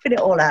just open it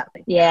all up.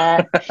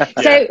 Yeah.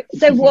 So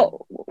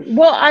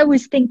what I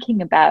was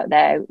thinking about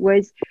though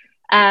was,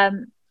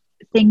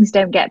 things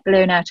don't get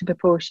blown out of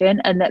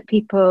proportion, and that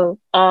people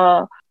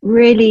are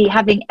really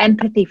having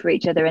empathy for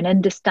each other and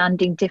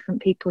understanding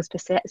different people's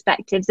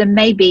perspectives, and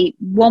maybe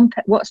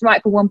what's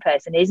right for one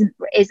person isn't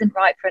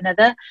right for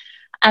another.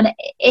 And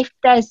if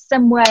there's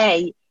some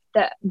way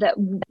that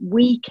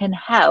we can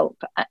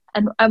help,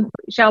 and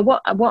Shah,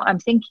 what I'm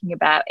thinking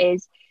about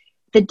is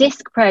the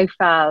DISC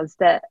profiles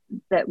that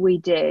we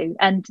do,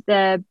 and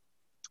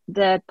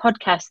the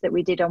podcast that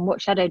we did on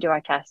What Shadow Do I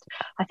Cast.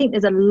 I think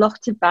there's a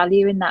lot of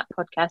value in that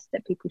podcast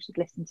that people should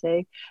listen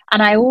to.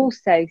 And I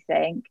also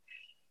think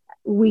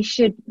we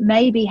should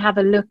maybe have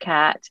a look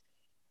at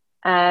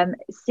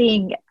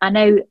seeing, I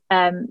know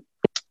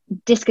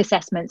DISC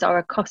assessments are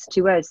a cost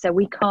to us, so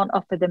we can't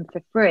offer them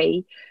for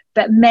free,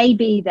 but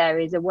maybe there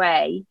is a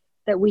way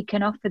that we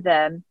can offer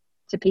them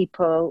to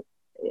people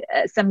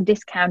at some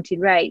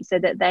discounted rate, so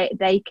that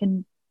they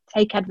can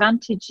take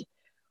advantage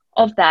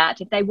of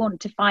that if they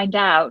want to find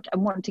out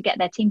and want to get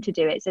their team to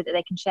do it, so that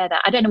they can share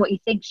that. I don't know what you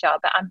think, Shah,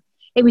 but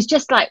it was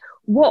just like,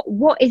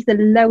 what is the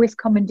lowest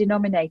common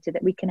denominator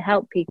that we can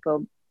help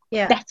people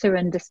better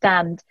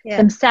understand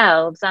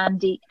themselves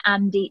and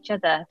each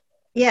other?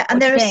 Yeah,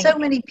 and there are so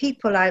many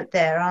people out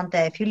there, aren't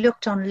there? If you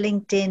looked on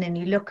LinkedIn and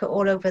you look at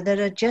all over, that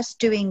are just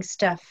doing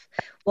stuff,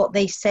 what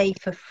they say,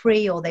 for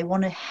free, or they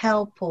want to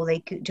help, or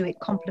they could do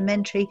it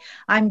complimentary.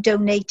 I'm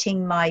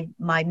donating my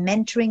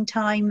mentoring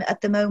time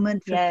at the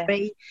moment for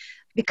free,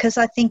 because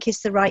I think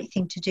it's the right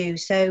thing to do.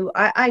 So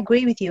I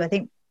agree with you. I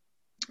think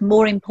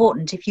more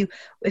important, if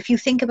you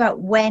think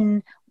about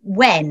when,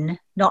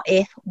 not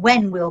if,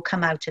 when we'll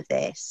come out of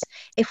this.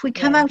 If we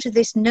come out of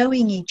this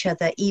knowing each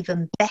other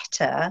even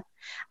better,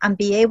 and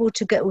be able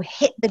to go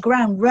hit the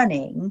ground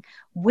running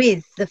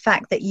with the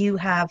fact that you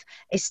have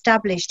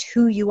established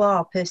who you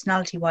are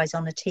personality wise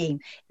on a team,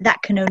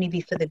 that can only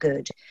be for the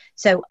good.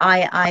 So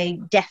I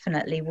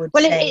definitely would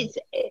say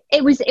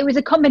it was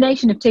a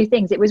combination of two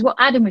things. It was what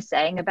Adam was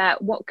saying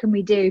about what can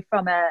we do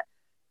from a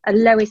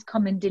lowest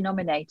common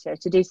denominator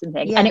to do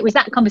something, and it was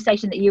that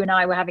conversation that you and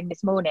I were having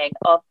this morning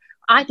of,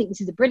 I think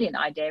this is a brilliant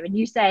idea, and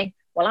you saying,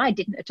 well, I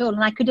didn't at all,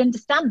 and I could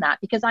understand that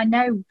because I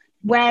know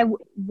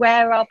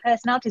where our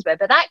personalities were,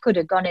 but that could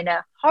have gone in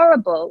a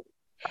horrible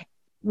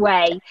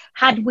way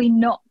had we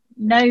not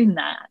known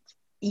that.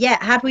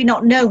 Had we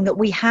not known that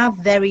we have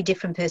very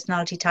different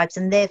personality types,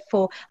 and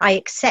therefore I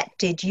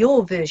accepted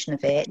your version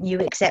of it and you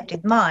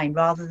accepted mine,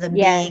 rather than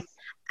being,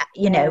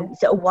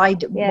 so why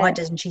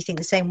doesn't she think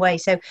the same way?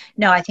 So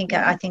no, I think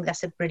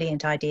that's a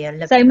brilliant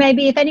idea. So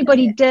maybe if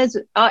anybody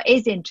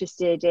is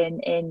interested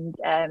in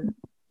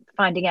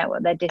finding out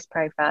what their DISC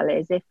profile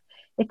is,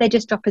 if they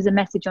just drop us a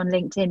message on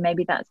LinkedIn,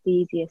 maybe that's the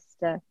easiest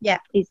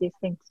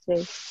thing to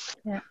do.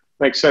 Yeah,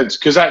 makes sense,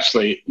 because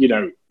actually,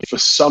 for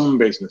some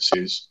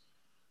businesses,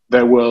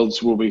 their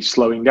worlds will be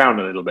slowing down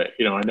a little bit.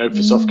 I know for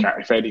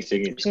Softcat, if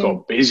anything, it's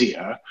got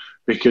busier,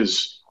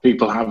 because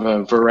people have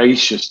a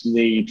voracious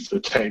need for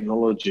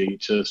technology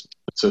to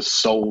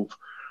solve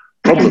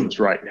problems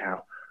right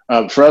now.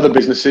 For other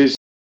businesses,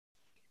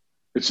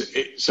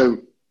 so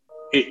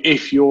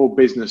if your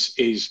business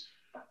is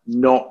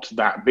not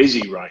that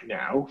busy right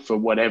now for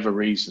whatever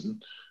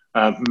reason,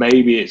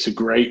 maybe it's a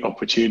great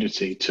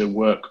opportunity to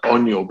work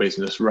on your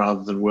business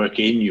rather than work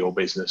in your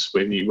business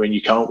when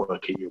you can't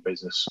work in your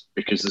business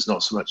because there's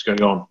not so much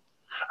going on,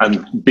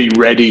 and be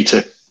ready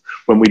to,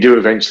 when we do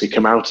eventually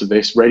come out of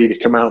this, ready to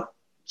come out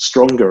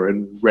stronger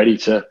and ready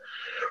to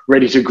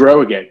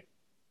grow again.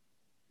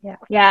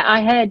 Yeah,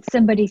 I heard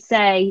somebody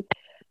say,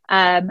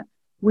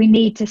 we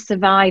need to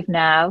survive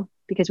now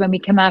because when we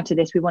come out of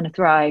this, we want to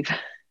thrive.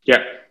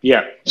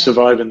 Yeah.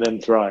 Survive and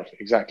then thrive.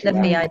 Exactly.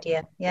 Lovely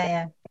idea.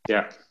 Yeah.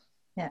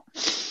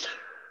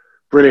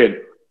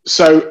 Brilliant.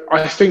 So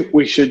I think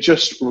we should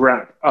just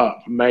wrap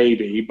up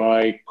maybe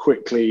by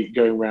quickly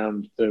going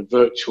around the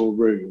virtual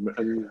room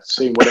and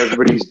seeing what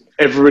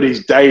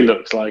everybody's day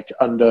looks like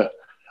under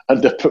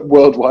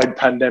worldwide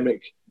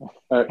pandemic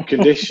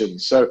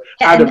conditions. So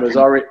Adam, as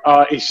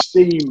our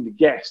esteemed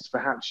guest,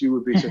 perhaps you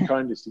would be so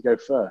kind as to go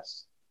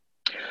first.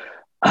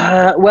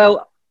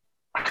 Well,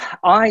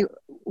 I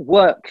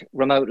work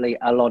remotely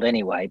a lot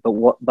anyway,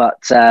 but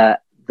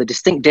the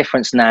distinct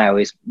difference now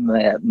is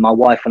my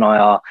wife and I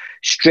are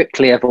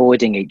strictly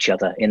avoiding each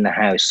other in the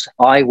house.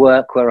 I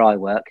work where I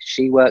work,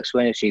 she works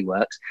where she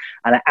works,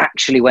 and I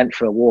actually went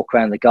for a walk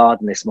around the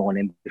garden this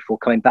morning before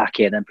coming back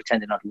in and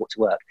pretending I'd walked to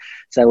work.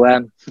 So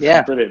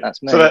brilliant.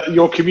 That's me. So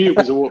your commute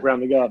was a walk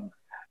around the garden.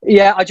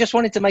 Yeah, I just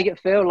wanted to make it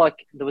feel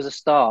like there was a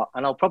start,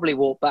 and I'll probably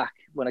walk back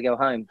when I go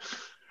home.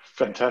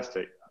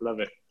 Fantastic. I love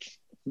it.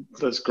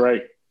 That's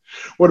great.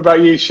 What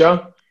about you,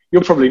 Shah?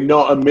 You're probably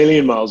not a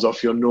million miles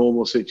off your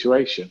normal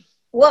situation.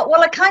 Well,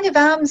 I kind of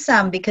am,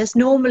 Sam, because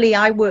normally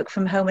I work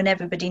from home and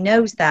everybody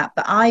knows that,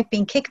 but I've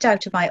been kicked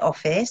out of my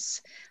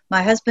office.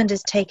 My husband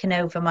has taken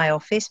over my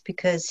office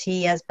because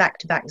he has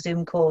back-to-back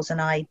Zoom calls and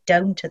I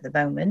don't at the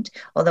moment,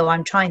 although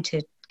I'm trying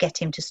to get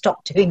him to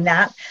stop doing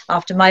that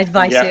after my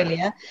advice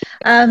earlier.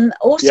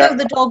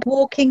 The dog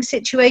walking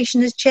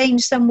situation has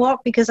changed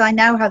somewhat because I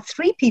now have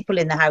 3 people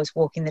in the house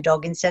walking the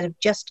dog instead of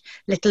just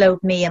little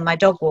old me and my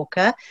dog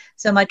walker.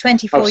 So my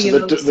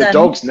 24-year-old son... the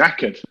dog's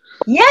knackered.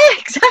 Yeah,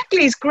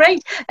 exactly. It's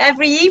great.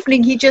 Every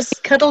evening he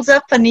just cuddles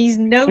up and he's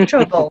no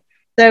trouble.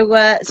 So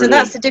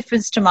that's the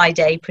difference to my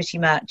day pretty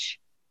much.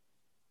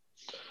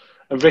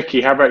 And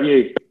Vicky, how about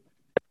you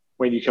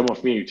when you come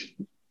off mute?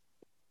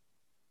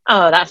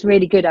 Oh, that's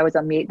really good. I was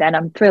on mute then.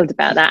 I'm thrilled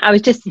about that. I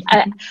was just,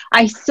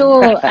 I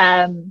saw,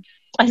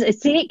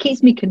 see, it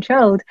keeps me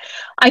controlled.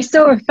 I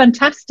saw a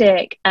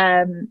fantastic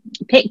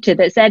picture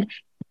that said,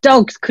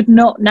 dogs could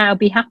not now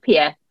be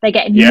happier. They're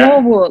getting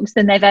more walks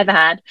than they've ever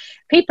had.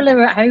 People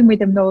are at home with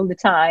them all the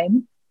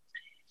time.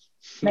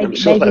 Maybe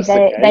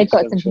they've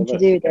got something to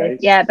do with it.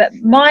 Yeah, but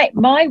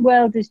my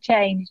world has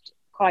changed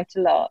quite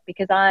a lot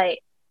because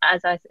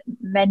as I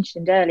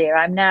mentioned earlier,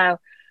 I'm now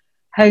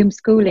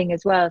homeschooling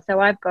as well. So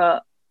I've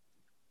got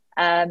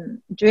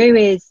Drew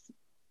is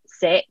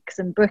 6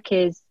 and Brooke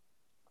is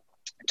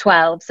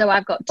 12. So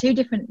I've got 2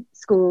 different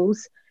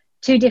schools,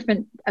 2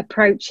 different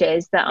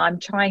approaches that I'm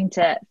trying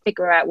to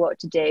figure out what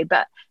to do.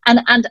 But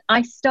and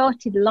I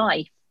started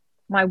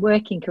my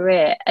working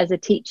career as a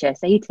teacher.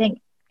 So you'd think,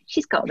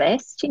 she's got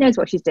this. She knows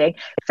what she's doing.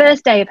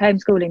 First day of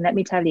homeschooling, let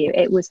me tell you,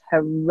 it was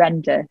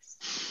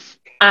horrendous.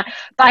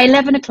 By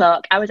 11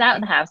 o'clock, I was out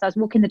in the house. I was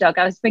walking the dog.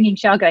 I was bringing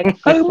Shah going,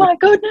 oh my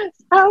goodness,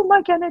 how am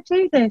I going to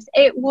do this?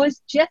 It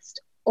was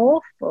just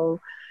awful.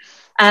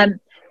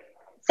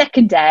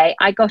 Second day,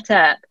 I got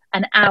up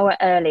an hour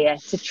earlier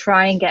to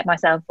try and get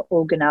myself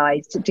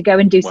organised, to go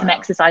and do some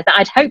exercise that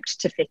I'd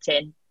hoped to fit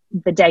in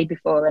the day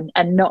before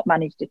and not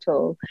managed at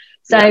all.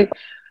 So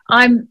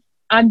I'm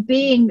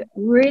being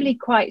really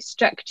quite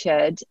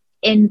structured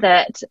in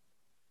that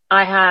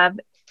I have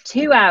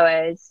 2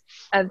 hours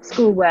of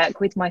schoolwork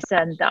with my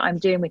son that I'm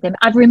doing with him.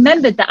 I've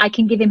remembered that I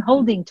can give him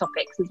holding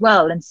topics as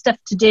well and stuff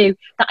to do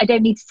that I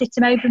don't need to sit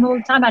him over him all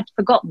the time. I'd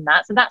forgotten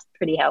that, so that's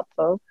pretty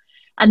helpful.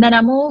 And then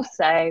I'm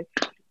also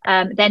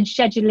then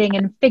scheduling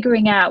and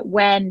figuring out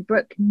when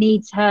Brooke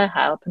needs her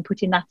help and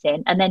putting that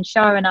in. And then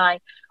Shah and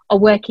I are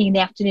working in the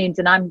afternoons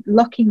and I'm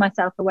locking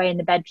myself away in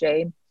the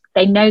bedroom.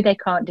 They know they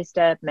can't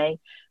disturb me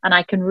and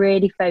I can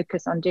really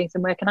focus on doing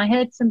some work. And I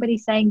heard somebody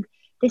saying,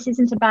 this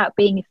isn't about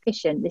being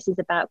efficient, this is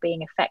about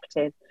being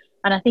effective.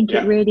 And I think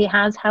it really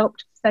has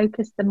helped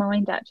focus the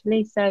mind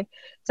actually. So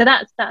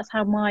that's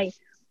how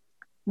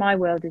my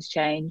world has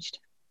changed.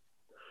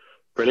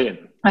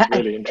 Brilliant.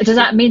 Really interesting. Does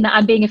that mean that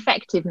I'm being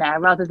effective now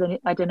rather than,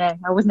 I don't know,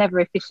 I was never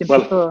efficient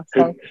before.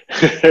 So.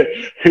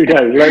 Who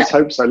knows? Let's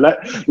hope so.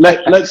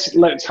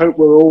 Let's hope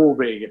we're all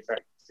being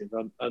effective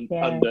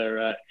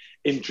under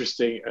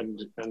interesting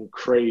and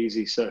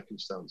crazy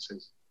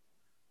circumstances.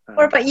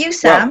 What about you,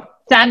 Sam?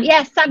 Sam,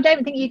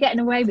 don't think you're getting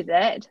away with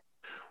it.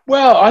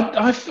 Well,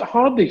 I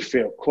hardly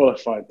feel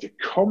qualified to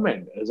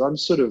comment as I'm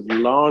sort of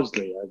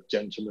largely a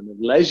gentleman of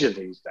leisure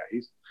these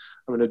days.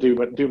 I'm going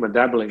to do my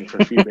dabbling for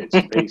a few bits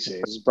and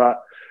pieces,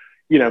 but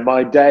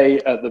my day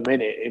at the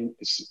minute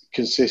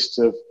consists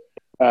of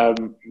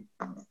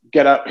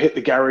get up, hit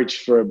the garage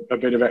for a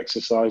bit of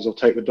exercise, or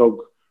take the dog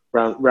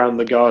round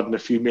the garden a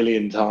few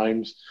million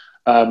times.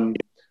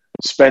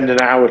 spend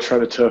an hour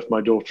trying to turf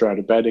my daughter out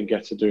of bed and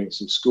get her doing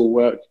some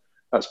schoolwork.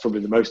 That's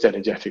probably the most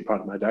energetic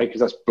part of my day,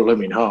 because that's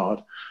blooming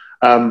hard.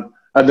 And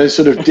then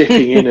sort of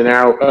dipping in and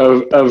out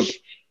of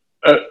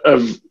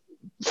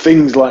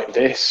things like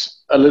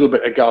this, a little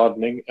bit of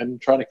gardening,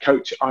 and trying to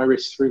coach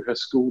Iris through her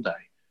school day.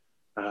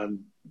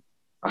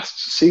 I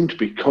seem to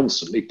be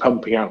constantly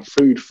pumping out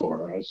food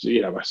for her.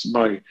 You know,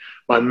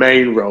 my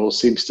main role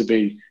seems to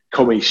be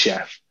commie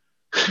chef,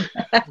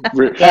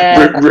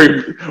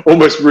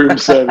 almost room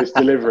service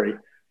delivery.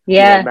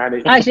 Yeah,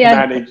 you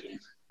know,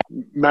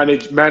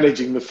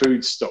 managing the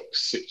food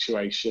stocks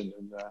situation,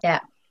 and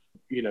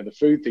you know, the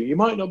food thing. You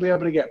might not be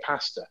able to get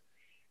pasta,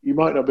 you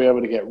might not be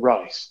able to get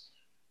rice.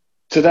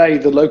 Today,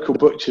 the local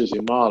butchers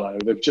in Marlow,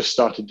 they've just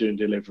started doing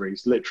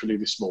deliveries literally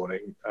this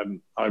morning. And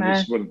I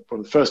was one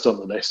of the first on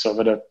the list. So I've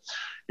had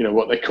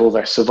what they call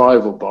their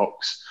survival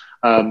box,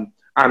 and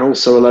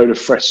also a load of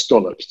fresh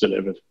scallops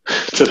delivered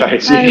today.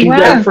 So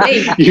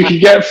you can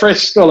get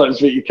fresh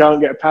scallops, but you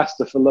can't get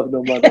pasta for love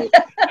nor money.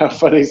 How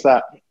funny is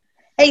that?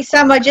 Hey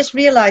Sam, I just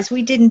realised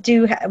we didn't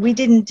do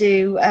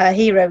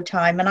hero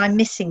time, and I'm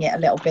missing it a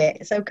little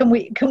bit. So can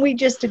we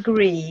just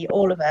agree,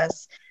 all of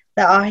us,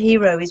 that our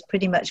hero is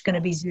pretty much going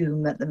to be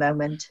Zoom at the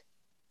moment?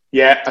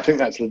 Yeah, I think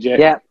that's legit.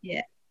 Yeah.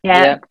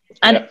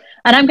 And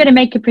I'm going to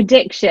make a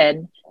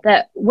prediction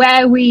that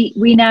where we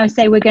now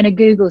say we're going to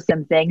Google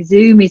something,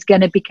 Zoom is going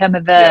to become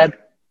a verb.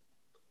 Yeah.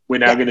 We're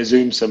now going to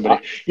Zoom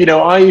somebody. You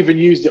know, I even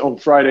used it on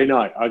Friday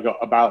night. I got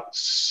about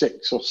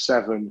 6 or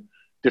 7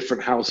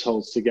 different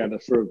households together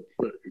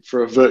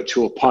for a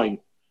virtual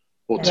pint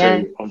or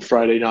two on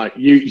Friday night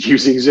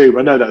using Zoom.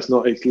 I know that's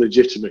not its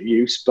legitimate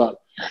use, but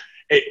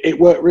it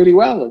worked really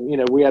well. And, you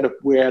know, we had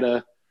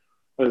a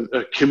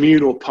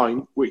communal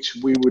pint, which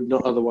we would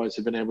not otherwise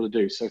have been able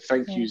to do. So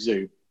thank you,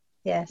 Zoom.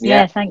 Yes.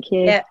 Yeah, thank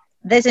you. Yeah.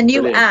 There's a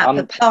new app,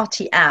 a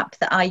party app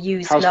that I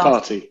used House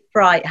Party,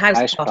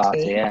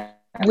 yeah.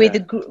 with a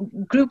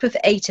group of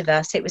 8 of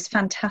us. It was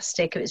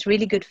fantastic. It was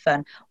really good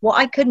fun. What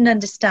I couldn't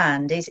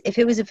understand is, if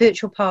it was a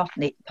virtual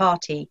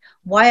party,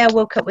 why I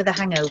woke up with a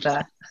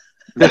hangover.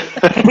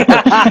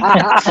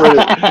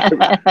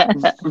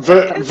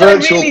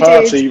 Virtual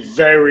party,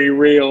 very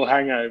real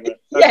hangover.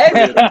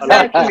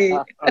 Exactly.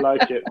 I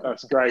like it.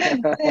 That's great.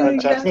 Fantastic.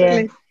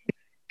 Exactly.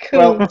 Cool.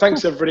 Well,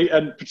 thanks everybody,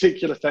 and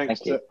particular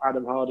thanks to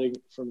Adam Harding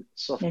from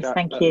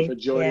Softcat for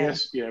joining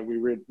us. Yeah, we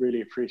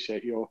really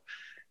appreciate your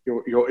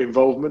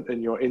involvement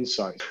and your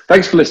insight.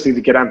 Thanks for listening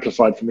to Get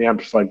Amplified from the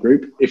Amplified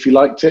Group. If you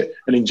liked it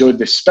and enjoyed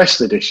this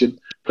special edition,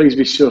 please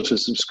be sure to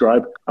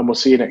subscribe, and we'll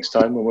see you next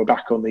time when we're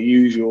back on the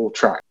usual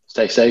track.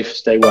 Stay safe,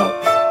 stay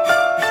well.